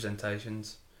false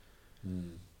representations.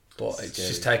 But it's Scary.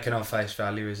 just taken on face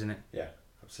value, isn't it? Yeah,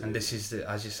 absolutely. And this is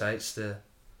as you say, it's the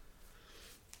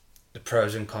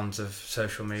pros and cons of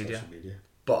social media. Social media.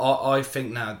 But I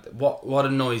think now what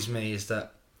annoys me is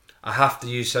that I have to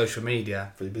use social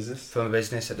media For your business? for my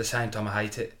business. At the same time, I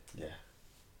hate it. Yeah.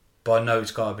 But I know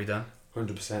it's got to be done.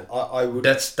 100%. I would.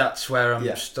 That's where I'm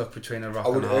Yeah. stuck between a rock I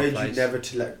would and a hard urge place. you never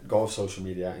to let go of social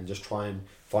media and just try and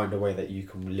find a way that you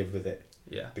can live with it,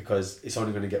 Yeah. because it's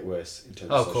only going to get worse in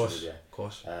terms Oh, of of social course. media. Of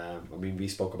course. I mean, we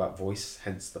spoke about voice,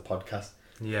 hence the podcast.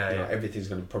 Yeah. You know, Yeah. everything's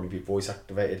going to probably be voice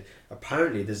activated.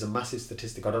 Apparently, there's a massive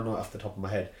statistic, I don't know it off the top of my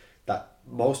head, that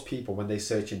most people, when they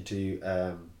search into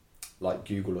like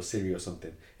Google or Siri or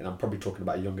something, and I'm probably talking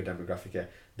about a younger demographic here,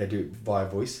 they do it via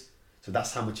voice. So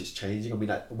that's how much it's changing. I mean,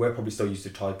 like, we're probably still used to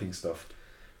typing stuff,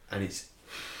 and it's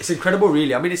incredible,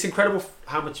 really. I mean, it's incredible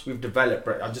how much we've developed,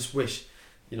 but I just wish,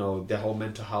 you know, the whole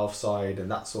mental health side and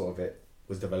that sort of it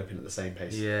was developing at the same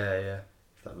pace. Yeah.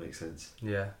 If that makes sense.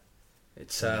 Yeah.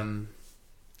 It's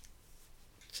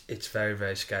very,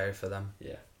 very scary for them.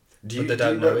 Yeah. But Do you they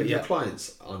don't work know it with your yet.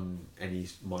 clients on any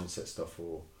mindset stuff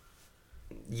or?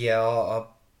 Yeah,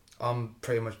 I'm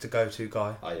pretty much the go-to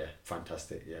guy. Oh yeah,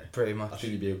 fantastic. Yeah. Pretty much. I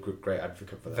think you'd be a great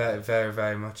advocate for that. Very, very,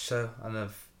 very much so. And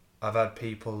I've had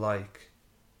people like,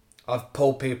 I've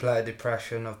pulled people out of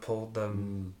depression. I've pulled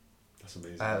them That's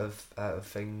amazing. out of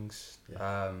things.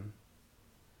 Yeah.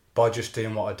 By just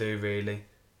doing what I do, really.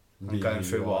 And Being going who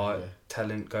through you what are,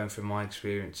 going through my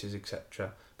experiences,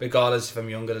 etc. Regardless if I'm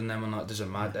younger than them or not, doesn't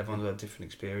matter. Everyone's got a different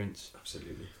experience.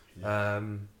 Absolutely. Yeah.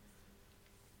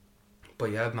 But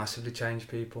yeah, I've massively changed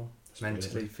people. That's Mentally,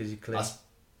 brilliant. physically. That's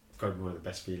got to be one of the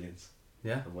best feelings.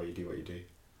 Yeah. And why you do what you do.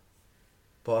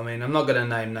 But I mean, I'm not going to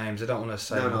name names. I don't want to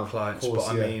say No, my no, of clients. course,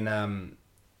 But I yeah. mean,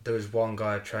 there was one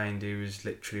guy I trained who was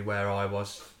literally where I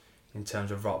was in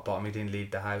terms of rock bottom. He didn't leave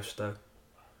the house though.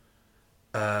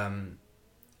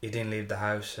 He didn't leave the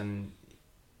house, and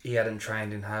he hadn't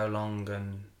trained in how long,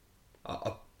 and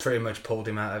I pretty much pulled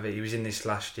him out of it. He was in this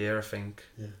last year, I think.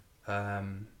 Yeah.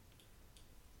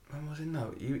 When was it?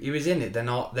 No, he was in it. Then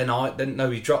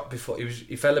he dropped before.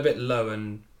 He fell a bit low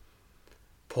and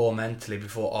poor mentally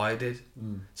before I did.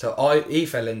 So he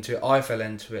fell into it. I fell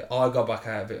into it. I got back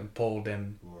out of it and pulled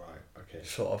him Right. Okay.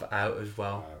 sort of out as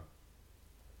well. Wow.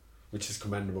 Which is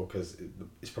commendable, because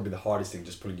it's probably the hardest thing,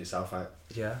 just pulling yourself out.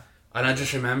 Yeah, and I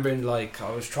just remembering like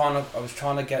I was trying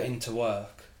to get into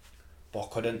work, but I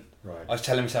couldn't. Right. I was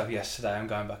telling myself yesterday I'm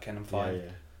going back in. I'm fine. Yeah.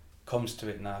 Comes to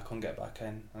it now, I couldn't get back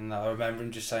in, and I remember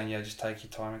him just saying, "Yeah, just take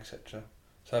your time, etc."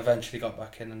 So I eventually got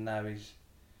back in, and now he's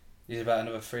about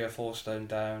another 3 or 4 stone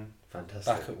down. Fantastic.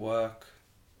 Back at work.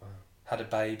 Wow. Had a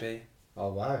baby. Oh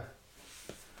wow.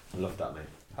 I love that, mate.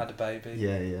 Had a baby.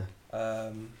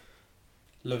 Yeah.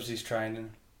 Loves his training.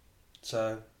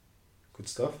 So Good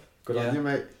stuff. Good Yeah. on you,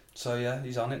 mate. so yeah,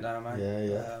 he's on it now, mate.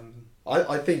 Yeah.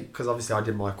 I think, because obviously I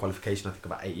did my qualification, I think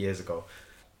about 8 years ago.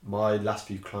 My last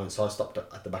few clients, so I stopped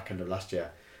at the back end of last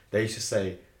year, they used to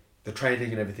say, the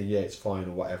training and everything, yeah, it's fine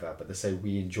or whatever, but they say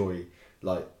we enjoy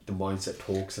like the mindset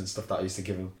talks and stuff that I used to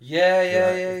give them. Yeah,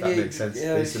 If that makes sense.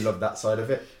 Yeah. They used to love that side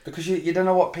of it. Because you don't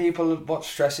know what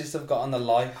stresses they've got on their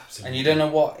life. Absolutely. And you don't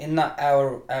know what, in that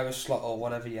hour slot or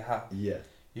whatever you have, Yeah,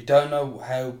 you don't know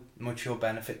how much you'll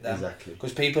benefit them. exactly.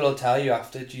 Because people will tell you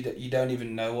after, you don't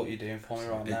even know what you're doing for me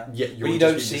right now. Yeah, But you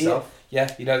don't see it.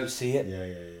 Yeah, you don't see it.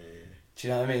 Yeah. Do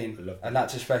you know what I mean? I love that. And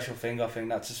that's a special thing, I think.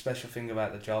 That's a special thing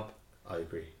about the job. I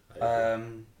agree.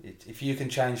 If you can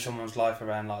change someone's life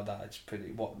around like that, it's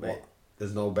pretty... Mate,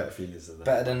 there's no better feelings than that.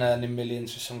 Better than earning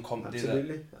millions for some company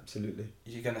Absolutely. that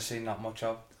you're going to see not much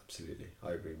of. Absolutely.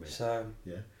 I agree, mate. So...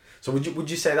 Yeah. So would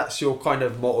you say that's your kind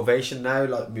of motivation now,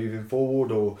 like moving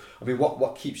forward, or I mean,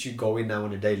 what keeps you going now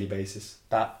on a daily basis?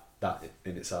 That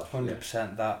in itself.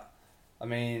 100% that. I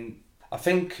mean, I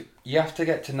think you have to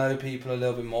get to know people a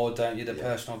little bit more, don't you? The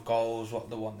personal goals, what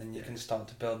they want, then you can start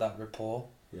to build that rapport.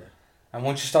 Yeah. And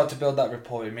once you start to build that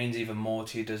rapport, it means even more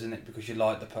to you, doesn't it? Because you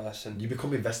like the person. You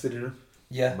become invested in them.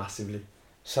 Yeah. Massively.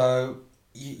 So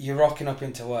you're rocking up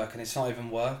into work, and it's not even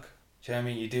work. Do you know what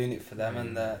I mean? You're doing it for them,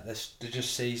 and they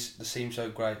seem so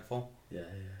grateful. Yeah.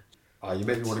 Oh, you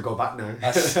made me want to go back now.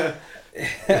 That's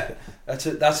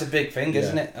a big thing,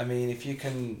 isn't it? I mean, if you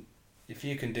can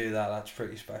do that, that's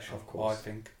pretty special. Of course. I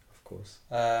think. Of course.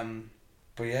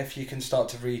 But yeah, if you can start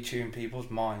to retune people's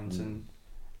minds and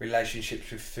relationships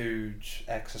with foods,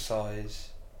 exercise,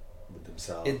 with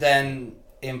themselves, it then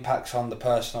impacts on the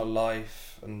personal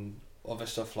life and other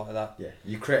stuff like that. Yeah,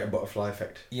 you create a butterfly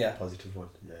effect. Yeah, positive one.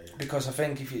 Yeah. Because I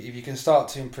think if you can start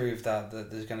to improve that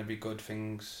there's going to be good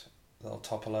things that'll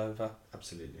topple over.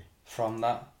 Absolutely. From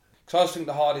that, because I always think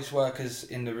the hardest workers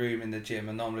in the room in the gym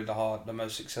are normally the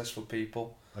most successful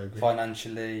people. I agree.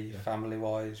 Financially,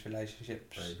 family-wise,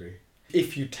 relationships. I agree.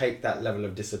 If you take that level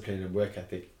of discipline and work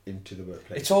ethic into the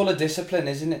workplace, it's all a discipline,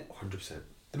 isn't it? 100%.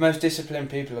 The most disciplined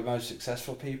people are the most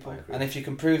successful people, and if you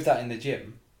can prove that in the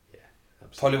gym,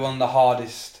 probably one of the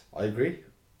hardest. I agree.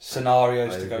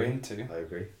 Scenarios to go into. I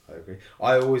agree.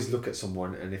 I always look at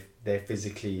someone, and if they're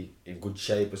physically in good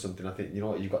shape or something, I think, you know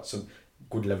what, you've got some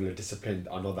good level of discipline.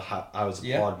 I know the hours of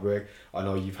hard work. I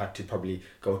know you've had to probably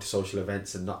go to social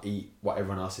events and not eat what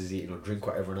everyone else is eating or drink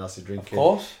what everyone else is drinking. Of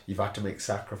course. You've had to make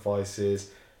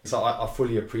sacrifices. So I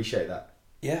fully appreciate that.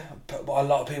 Yeah, but a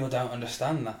lot of people don't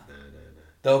understand that. No.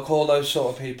 They'll call those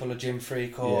sort of people a gym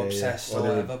freak or obsessed or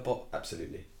whatever, but...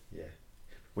 Absolutely, yeah.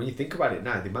 When you think about it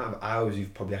now, the amount of hours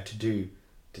you've probably had to do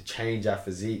to change our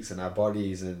physiques and our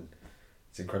bodies, and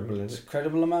it's incredible, isn't it? It's an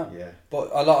incredible amount. Yeah. But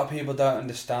a lot of people don't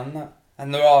understand that.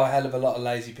 And there are a hell of a lot of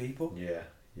lazy people. Yeah.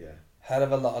 Hell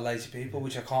of a lot of lazy people,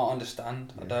 which I can't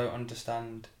understand. I don't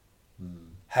understand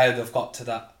how they've got to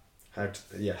that. How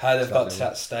they've got to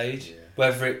that stage. Yeah.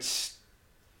 Whether it's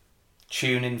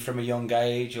tuning from a young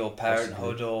age or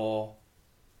parenthood or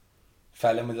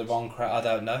fell in with the wrong crowd, I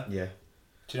don't know. Yeah.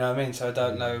 Do you know what I mean? So I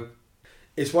don't know.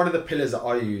 It's one of the pillars that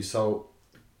I use. So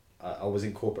I was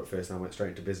in corporate first and I went straight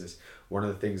into business. One of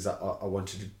the things that I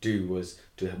wanted to do was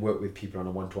to work with people on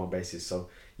a one-to-one basis. So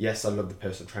yes, I love the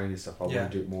personal training stuff. I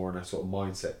want to do it more on a sort of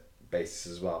mindset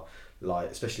basis as well.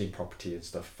 Like, especially in property and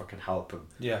stuff, if I can help them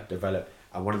develop.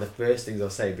 And one of the first things I'll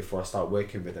say before I start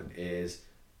working with them is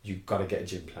you've got to get a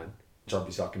gym plan, which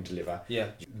obviously I can deliver. Yeah.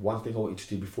 One thing I want you to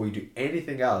do before you do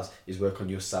anything else is work on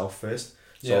yourself first.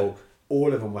 So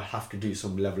all of them will have to do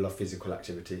some level of physical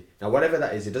activity. Now, whatever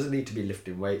that is, it doesn't need to be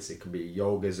lifting weights. It can be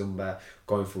yoga, Zumba,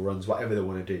 going for runs, whatever they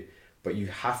want to do. But you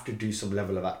have to do some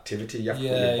level of activity. You have to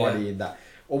put your body in that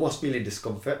almost feeling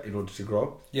discomfort in order to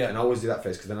grow. Yeah. And I always do that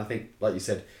first, because then I think, like you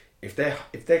said, if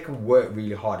they can work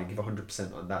really hard and give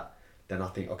 100% on that, then I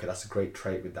think, okay, that's a great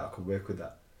trait with that. I can work with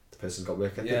that. The person's got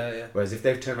work ethic. Yeah. Whereas if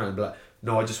they've turned around and be like,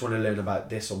 no, I just want to learn about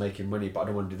this or making money, but I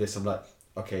don't want to do this, I'm like,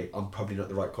 okay, I'm probably not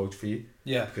the right coach for you.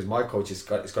 Yeah. Because my coach it's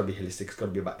got to be holistic. It's got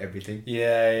to be about everything.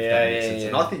 Yeah.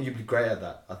 And I think you'd be great at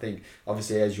that. I think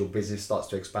obviously as your business starts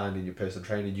to expand in your personal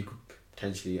training, you could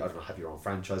potentially, I don't know, have your own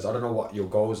franchise. I don't know what your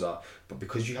goals are, but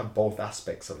because you have both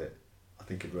aspects of it, I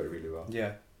think it'd work really well.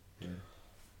 Yeah.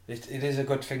 It is a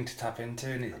good thing to tap into,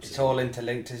 and it's all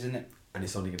interlinked, isn't it? And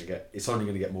it's only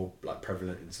gonna get more like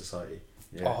prevalent in society.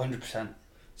 Yeah. 100%.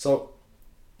 So,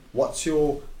 what's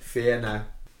your fear now?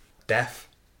 Death.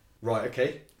 Right,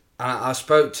 okay. I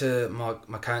spoke to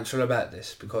my counsellor about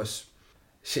this, because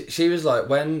she was like,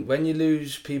 when you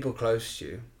lose people close to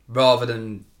you, rather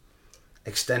than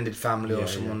extended family or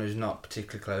someone who's not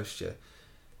particularly close to you,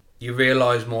 you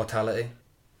realise mortality.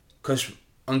 Because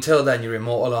until then you're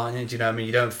immortal, aren't you? Do you know what I mean?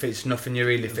 You don't. It's nothing you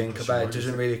really think about. It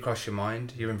doesn't really cross your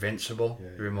mind. You're invincible. Yeah,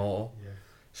 you're immortal. Yeah.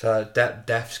 So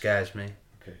death scares me.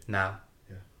 Okay. Now.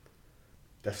 Yeah.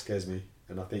 Death scares me.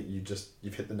 And I think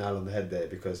you've hit the nail on the head there,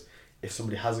 because if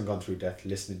somebody hasn't gone through death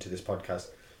listening to this podcast,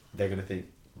 they're going to think,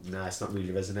 nah, it's not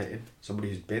really resonating. Somebody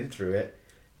who's been through it,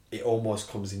 it almost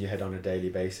comes in your head on a daily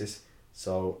basis.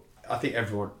 So I think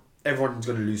everyone's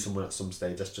going to lose someone at some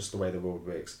stage. That's just the way the world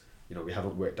works. You know, we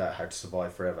haven't worked out how to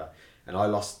survive forever. And I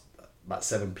lost about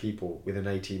 7 people within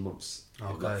 18 months,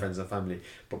 like friends and family.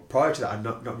 But prior to that, I'd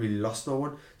not really lost no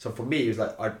one. So for me, it was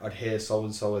like I'd hear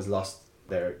so-and-so has lost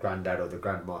their granddad or their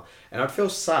grandma, and I'd feel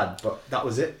sad, but that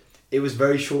was it. It was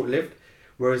very short-lived.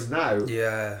 Whereas now,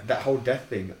 that whole death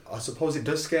thing, I suppose it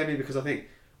does scare me, because I think,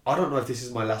 I don't know if this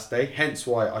is my last day, hence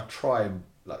why I try and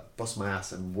like bust my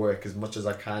ass and work as much as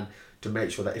I can to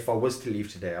make sure that if I was to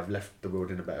leave today, I've left the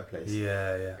world in a better place.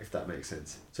 Yeah, yeah. If that makes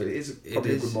sense. So it is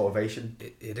probably a good motivation.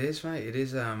 It is, mate. It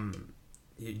is.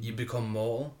 You become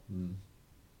mortal.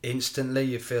 Instantly,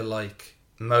 you feel like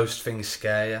most things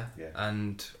scare you. Yeah.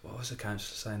 And what was the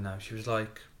counsellor saying now? She was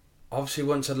like, obviously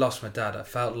once I'd lost my dad, I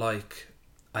felt like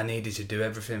I needed to do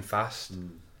everything fast.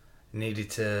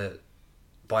 Needed to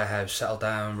buy a house, settle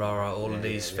down, all of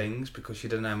these things, because you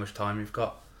don't know how much time you've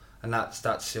got. And that's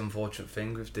the unfortunate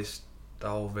thing with this, the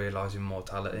whole realising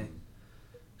mortality.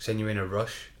 Because then you're in a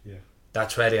rush. Yeah.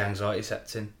 That's where the anxiety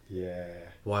sets in. Yeah.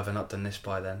 Why have I not done this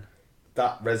by then?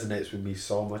 That resonates with me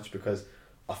so much, because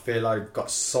I feel like I've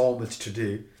got so much to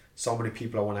do, so many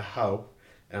people I want to help,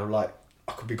 and I'm like,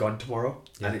 I could be gone tomorrow,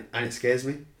 and it scares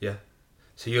me. Yeah.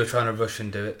 So you're trying to rush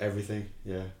and do it. Everything,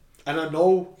 yeah. And I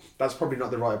know that's probably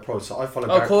not the right approach, so I follow.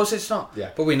 Of course it's not.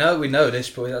 Yeah. But we know this,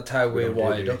 but that's how we're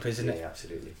wired up, isn't it? Yeah,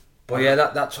 absolutely.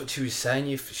 But that's what she was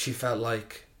saying. She felt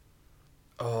like,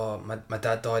 oh, my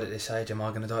dad died at this age. Am I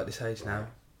going to die at this age now?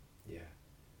 Yeah.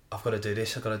 I've got to do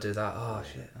this. I've got to do that. Oh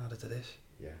shit! I've got to do this.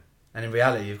 Yeah. And in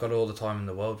reality, you've got all the time in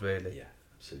the world, really. Yeah,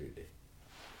 absolutely.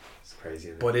 It's crazy,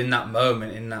 isn't it? But in that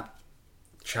moment, in that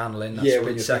channel, in that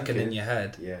split second in your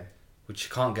head, which you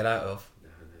can't get out of,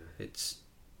 it's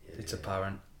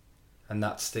apparent, and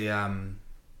that's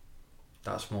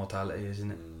that's mortality,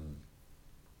 isn't it?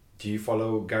 Do you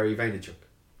follow Gary Vaynerchuk?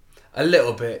 A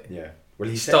little bit. Yeah. Well,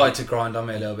 he started to grind on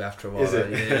me a little bit after a while. Is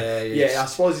it? Yeah. I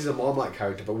suppose he's a Marmite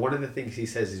character, but one of the things he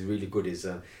says is really good. Is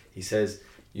he says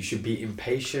you should be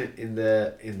impatient in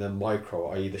the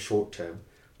micro, i.e. the short term,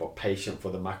 but patient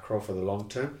for the macro, for the long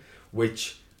term.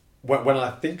 Which, when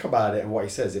I think about it and what he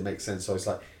says, it makes sense. So it's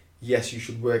like, yes, you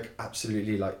should work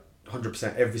absolutely like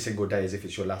 100% every single day as if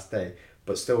it's your last day,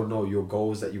 but still know your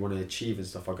goals that you want to achieve and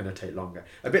stuff are going to take longer.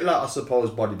 A bit like, I suppose,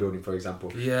 bodybuilding, for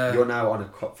example. Yeah. You're now on a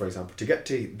cut, for example. To get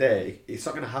to there, it's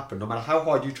not going to happen. No matter how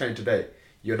hard you train today,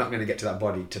 you're not going to get to that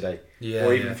body today. Yeah.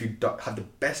 Or even if you have the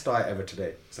best diet ever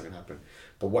today, it's not going to happen.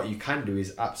 But what you can do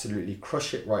is absolutely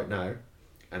crush it right now,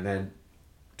 and then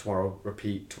tomorrow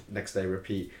repeat, next day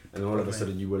repeat, and all of a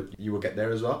sudden you will get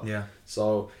there as well. Yeah.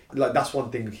 So like that's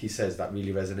one thing he says that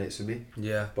really resonates with me.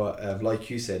 Yeah. But like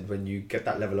you said, when you get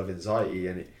that level of anxiety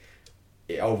and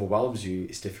it overwhelms you,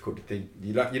 it's difficult to think.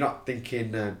 You're not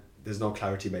thinking. There's no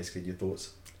clarity basically in your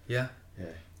thoughts. Yeah. Yeah.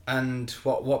 And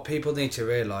what people need to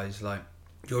realise, like,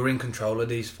 you're in control of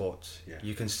these thoughts. Yeah.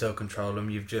 You can still control them.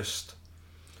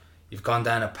 You've gone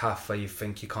down a path where you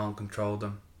think you can't control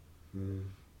them.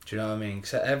 Do you know what I mean?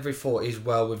 So every thought is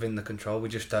well within the control. We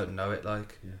just don't know it.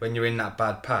 Like when you're in that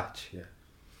bad patch. Yeah.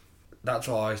 That's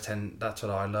what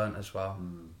I learnt as well.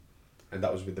 And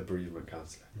that was with the bereavement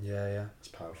counsellor. Yeah. It's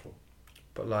powerful.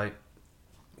 But like,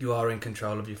 you are in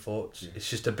control of your thoughts. It's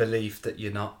just a belief that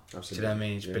you're not. Absolutely. Do you know what I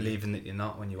mean? It's believing that you're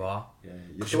not when you are. Yeah.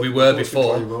 Because we were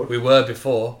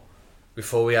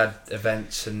before we had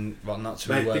events and whatnot.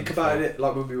 So Mate, think about it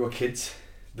like when we were kids.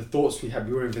 The thoughts we had,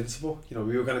 we were invincible. You know,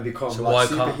 we were going to become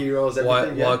superheroes.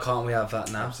 Why can't we have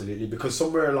that now? Absolutely, because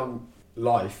somewhere along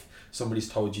life, somebody's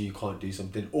told you can't do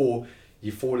something, or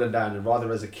you've fallen down, and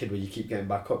rather as a kid where you keep getting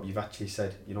back up, you've actually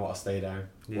said, you know what, I'll stay down,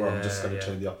 or I'm just going to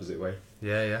turn the opposite way.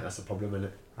 Yeah. That's the problem, isn't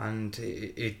it? And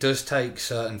it does take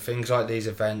certain things like these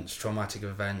events, traumatic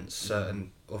events,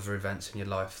 certain other events in your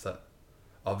life that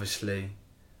obviously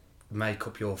make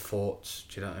up your thoughts,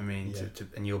 do you know what I mean?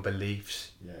 And your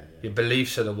beliefs. Your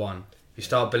beliefs are the one. You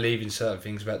start believing certain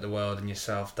things about the world and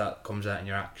yourself, that comes out in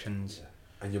your actions.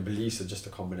 And your beliefs are just a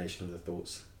combination of the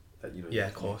thoughts that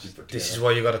of course. This is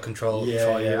why you got to control.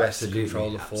 Try your best to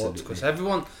control the thoughts, because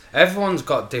everyone's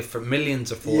got different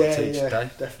millions of thoughts each day.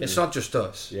 Definitely. It's not just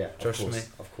us. Yeah, trust me.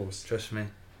 Of course. Trust me.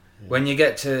 Yeah. When you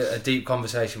get to a deep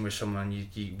conversation with someone,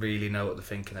 you really know what they're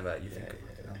thinking about. You think,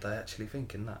 are they actually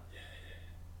thinking that?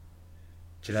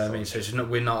 Do you know what I mean? So it's not,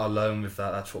 we're not alone with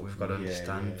that. That's what we've got to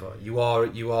understand. But you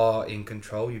are in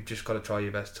control. You've just got to try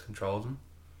your best to control them.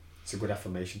 It's a good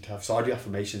affirmation to have. So I do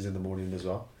affirmations in the morning as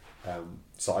well.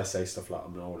 So I say stuff like,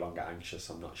 I'm no longer anxious,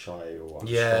 I'm not shy, or I'm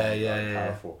Yeah, strong, yeah, I'm yeah.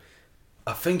 powerful.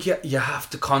 I think you have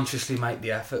to consciously make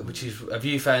the effort, which is, have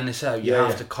you found this out? You Yeah, have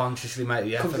yeah. to consciously make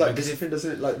the It comes effort. like because discipline,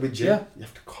 doesn't it? Like with gym, Yeah. you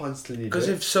have to constantly do Because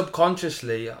it. if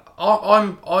subconsciously,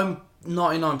 I'm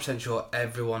 99% sure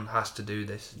everyone has to do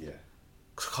this. Yeah.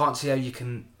 'Cause I can't see how you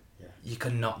can Yeah. you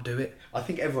can not do it. I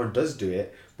think everyone does do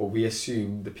it, but we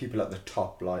assume the people at the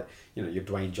top, like, you know, your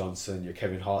Dwayne Johnson, your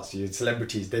Kevin Hart's, your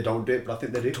celebrities, they don't do it, but I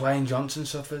think they do. Dwayne Johnson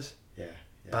suffers Yeah.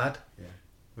 Yeah. bad, Yeah.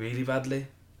 really badly.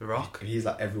 The Rock. And he's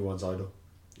like everyone's idol.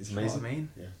 It's That's amazing. what I mean.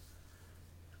 Yeah.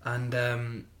 And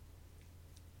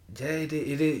yeah, it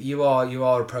is, you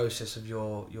are a process of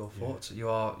your thoughts. You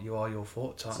are your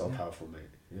thoughts, aren't So you? powerful, mate.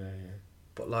 Yeah, yeah.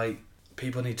 But like,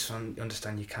 people need to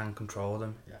understand you can control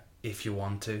them. Yeah. If you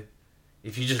want to.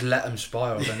 If you just let them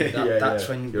spiral, then Yeah, that's yeah.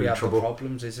 when You're we in have trouble. the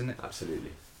problems, isn't it?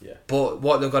 Absolutely. Yeah. But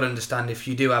what they've got to understand, if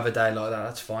you do have a day like that,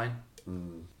 that's fine.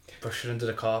 Mm. Brush it under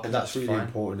the carpet. And that's really fine.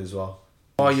 important as well.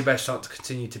 Try your best not to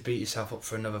continue to beat yourself up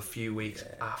for another few weeks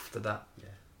after that. Yeah.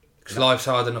 Because life's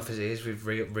hard enough as it is with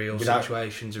real Without-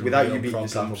 situations and Without real you beating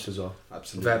yourself problems, up as well.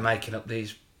 Absolutely. without making up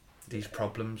these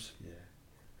problems,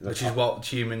 Yeah. which is what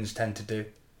humans tend to do.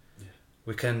 Yeah.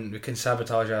 We can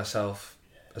sabotage ourselves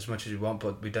as much as we want,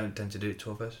 but we don't tend to do it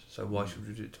to others. So why should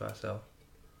we do it to ourselves?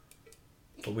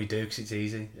 But we do because it's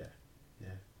easy. Yeah.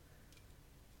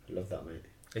 I love that, mate.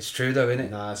 It's true though, isn't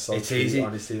it? Nah, it's so It's true. easy.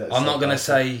 Honestly, that's I'm so not going to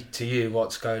powerful. say to you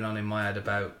what's going on in my head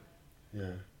about.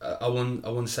 Yeah. I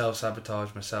wouldn't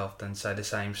self-sabotage myself, then say the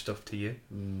same stuff to you,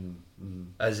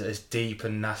 as deep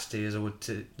and nasty as I would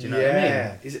to. Do you know what I mean?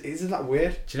 Yeah. Isn't that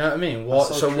weird? Do you know what I mean? That's What?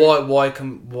 so So true.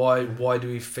 why do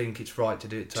we think it's right to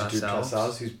do it to To do it to ourselves?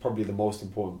 ourselves, who's probably the most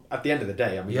important. At the end of the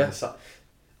day, I mean, Yeah.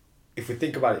 if we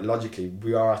think about it logically,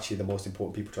 we are actually the most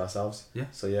important people to ourselves. Yeah.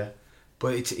 So yeah.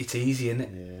 But it's easy, isn't it?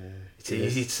 Yeah. It's it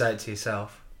easy is. to say it to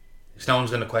yourself, because no one's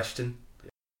going to question.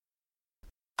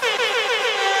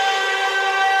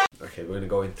 Okay, we're gonna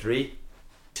go in 3,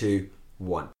 2,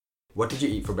 1. What did you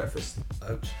eat for breakfast?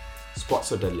 Oats,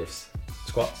 Squats or deadlifts?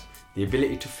 squats, The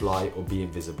ability to fly or be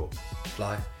invisible?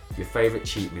 fly, Your favourite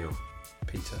cheat meal?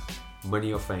 pizza,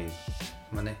 Money or fame?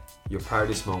 money. Your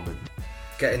proudest moment?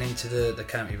 Getting into the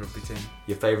county rugby team,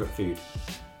 Your favourite food?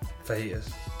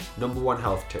 fajitas. Number 1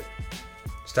 health tip?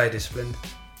 Stay disciplined.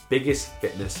 Biggest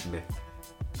fitness myth?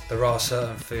 There are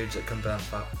certain foods that can burn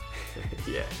fat.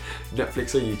 Yeah.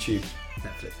 Netflix or YouTube?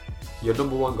 Netflix. Your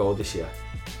number 1 goal this year?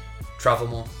 Travel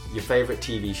more. Your favourite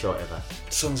TV show ever?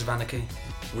 Sons of Anarchy.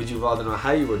 Would you rather know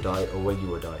how you would die or when you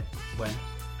would die? When?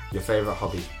 Your favourite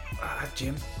hobby?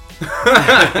 Gym.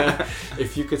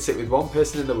 If you could sit with one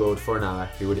person in the world for an hour,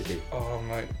 who would it be? Oh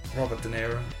mate, Robert De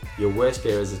Niro. Your worst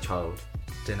fear as a child?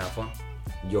 Didn't have one.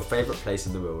 Your favourite place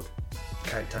in the world?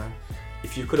 Cape Town.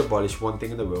 If you could abolish one thing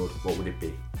in the world, what would it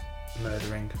be?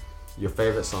 Murdering. Your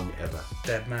favourite song ever?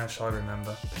 Dead Mouse, I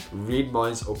remember. Read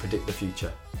minds or predict the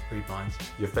future? Read minds.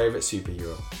 Your favourite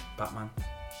superhero? Batman.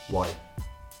 Why?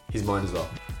 He's mine as well.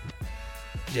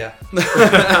 Yeah.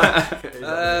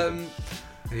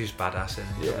 He's badass, isn't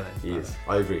he? Yeah, he is.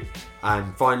 I agree.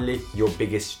 And finally, your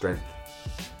biggest strength?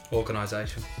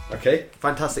 Organisation. Okay,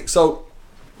 fantastic. So,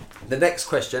 the next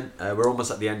question, we're almost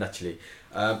at the end actually,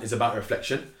 is about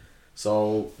reflection.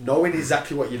 So, knowing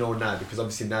exactly what you know now, because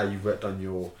obviously now you've worked on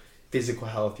your physical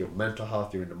health, your mental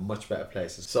health, you're in a much better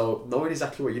place. So, knowing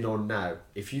exactly what you know now,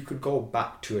 if you could go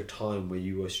back to a time where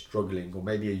you were struggling, or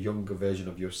maybe a younger version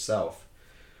of yourself,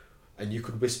 and you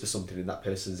could whisper something in that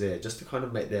person's ear just to kind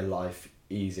of make their life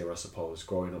easier, I suppose,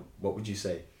 growing up, what would you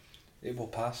say? It will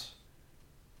pass.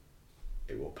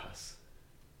 It will pass.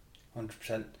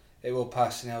 100%. It will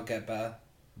pass and it'll get better.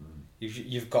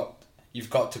 You've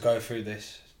got to go through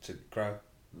this to grow,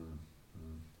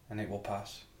 and it will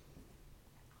pass.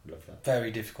 Love that.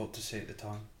 Very difficult to see at the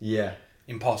time. Yeah.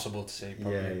 Impossible to see,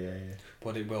 probably. Yeah.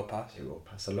 But it will pass. It will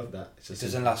pass. I love that. It's It just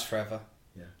doesn't last forever.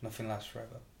 Yeah. Nothing lasts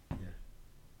forever.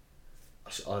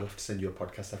 I'll have to send you a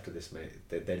podcast after this, mate.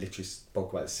 They literally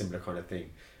spoke about a similar kind of thing,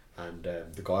 and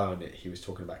the guy on it, he was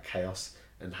talking about chaos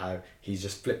and how he's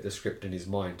just flipped the script in his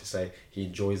mind to say he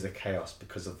enjoys the chaos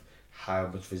because of how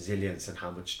much resilience and how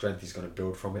much strength he's going to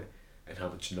build from it and how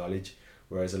much knowledge.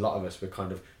 Whereas a lot of us, we're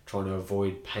kind of trying to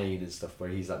avoid pain and stuff, where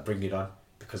he's like, bring it on,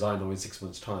 because I know in 6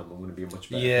 months' time I'm going to be a much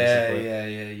better person for it.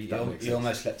 Yeah. You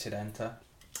almost let it enter.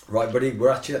 Right, buddy, we're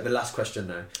actually at the last question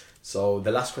now. So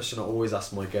the last question I always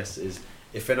ask my guests is,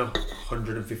 if in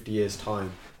 150 years'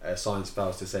 time science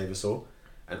fails to save us all,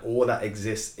 and all that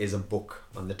exists is a book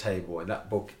on the table, and that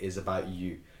book is about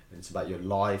you, and it's about your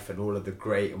life and all of the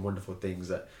great and wonderful things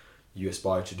that you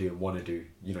aspire to do and want to do,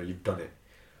 you know, you've done it.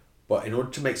 But in order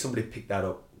to make somebody pick that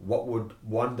up, what would,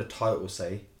 one, the title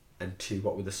say, And 2,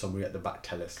 what would the summary at the back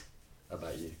tell us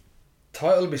about you?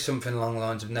 Title would be something along the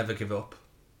lines of Never Give Up.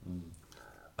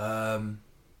 The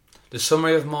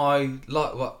summary of my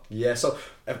what? Yeah, so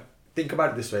think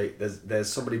about it this way: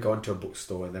 there's somebody going to a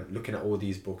bookstore and they're looking at all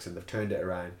these books and they've turned it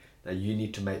around. Now you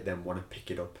need to make them want to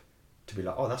pick it up, to be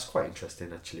like, oh, that's quite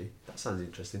interesting. Actually, that sounds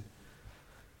interesting.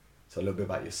 So a little bit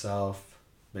about yourself,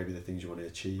 maybe the things you want to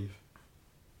achieve.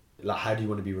 Like, how do you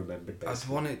want to be remembered? Basically?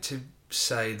 I'd want it to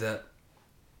say that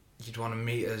you'd want to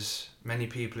meet as many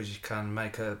people as you can,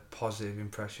 make a positive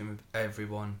impression with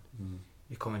everyone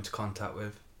you come into contact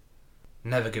with.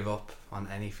 Never give up on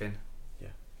anything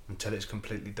until it's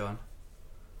completely done.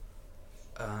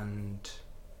 And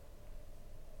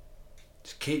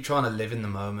just keep trying to live in the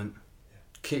moment.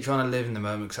 Keep trying to live in the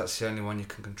moment because that's the only one you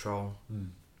can control.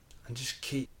 And just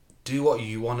do what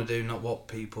you want to do, not what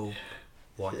people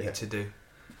want you to do.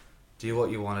 Do what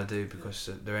you want to do because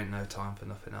there ain't no time for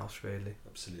nothing else, really.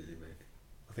 Absolutely, mate.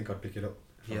 I think I'd pick it up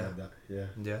if I had that.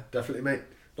 Yeah. Definitely, mate.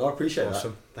 No, I appreciate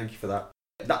Awesome. that. Thank you for that.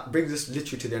 That brings us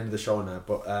literally to the end of the show now.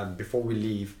 But before we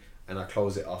leave and I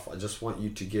close it off, I just want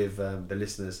you to give the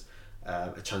listeners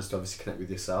a chance to obviously connect with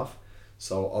yourself.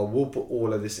 So I will put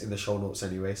all of this in the show notes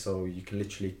anyway, so you can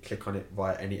literally click on it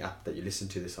via any app that you listen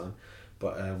to this on.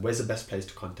 But where's the best place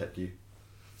to contact you?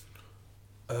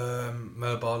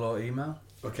 Mobile or email.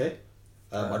 Okay.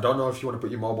 I don't know if you want to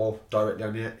put your mobile directly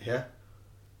on here.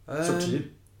 It's up to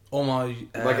you. Or my You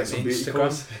might get some beauty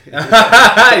calls.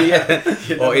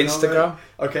 Or Instagram.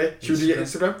 Okay. Should we do your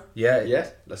Instagram? Yeah.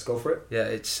 Let's go for it. Yeah,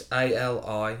 it's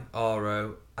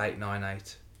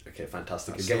ALIRO898. Okay,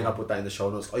 fantastic. That's Again, the I'll put that in the show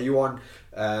notes. Are you on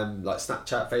like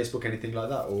Snapchat, Facebook, anything like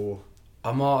that, or?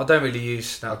 I don't really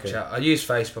use Snapchat. Okay. I use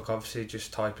Facebook, obviously.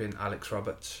 Just type in Alex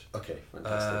Roberts. Okay,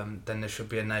 fantastic. Then there should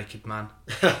be a naked man,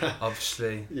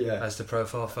 obviously, as the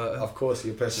profile photo. Of course,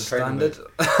 your personal Standard.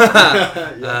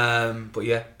 trainer. But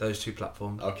yeah, those 2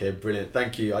 platforms. Okay, brilliant.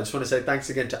 Thank you. I just want to say thanks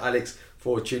again to Alex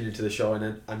for tuning into the show,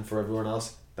 and for everyone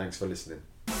else, thanks for listening.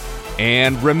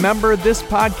 And remember, this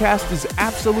podcast is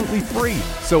absolutely free.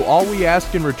 So all we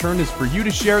ask in return is for you to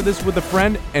share this with a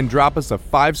friend and drop us a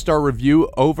 5-star review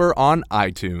over on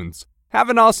iTunes. Have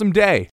an awesome day.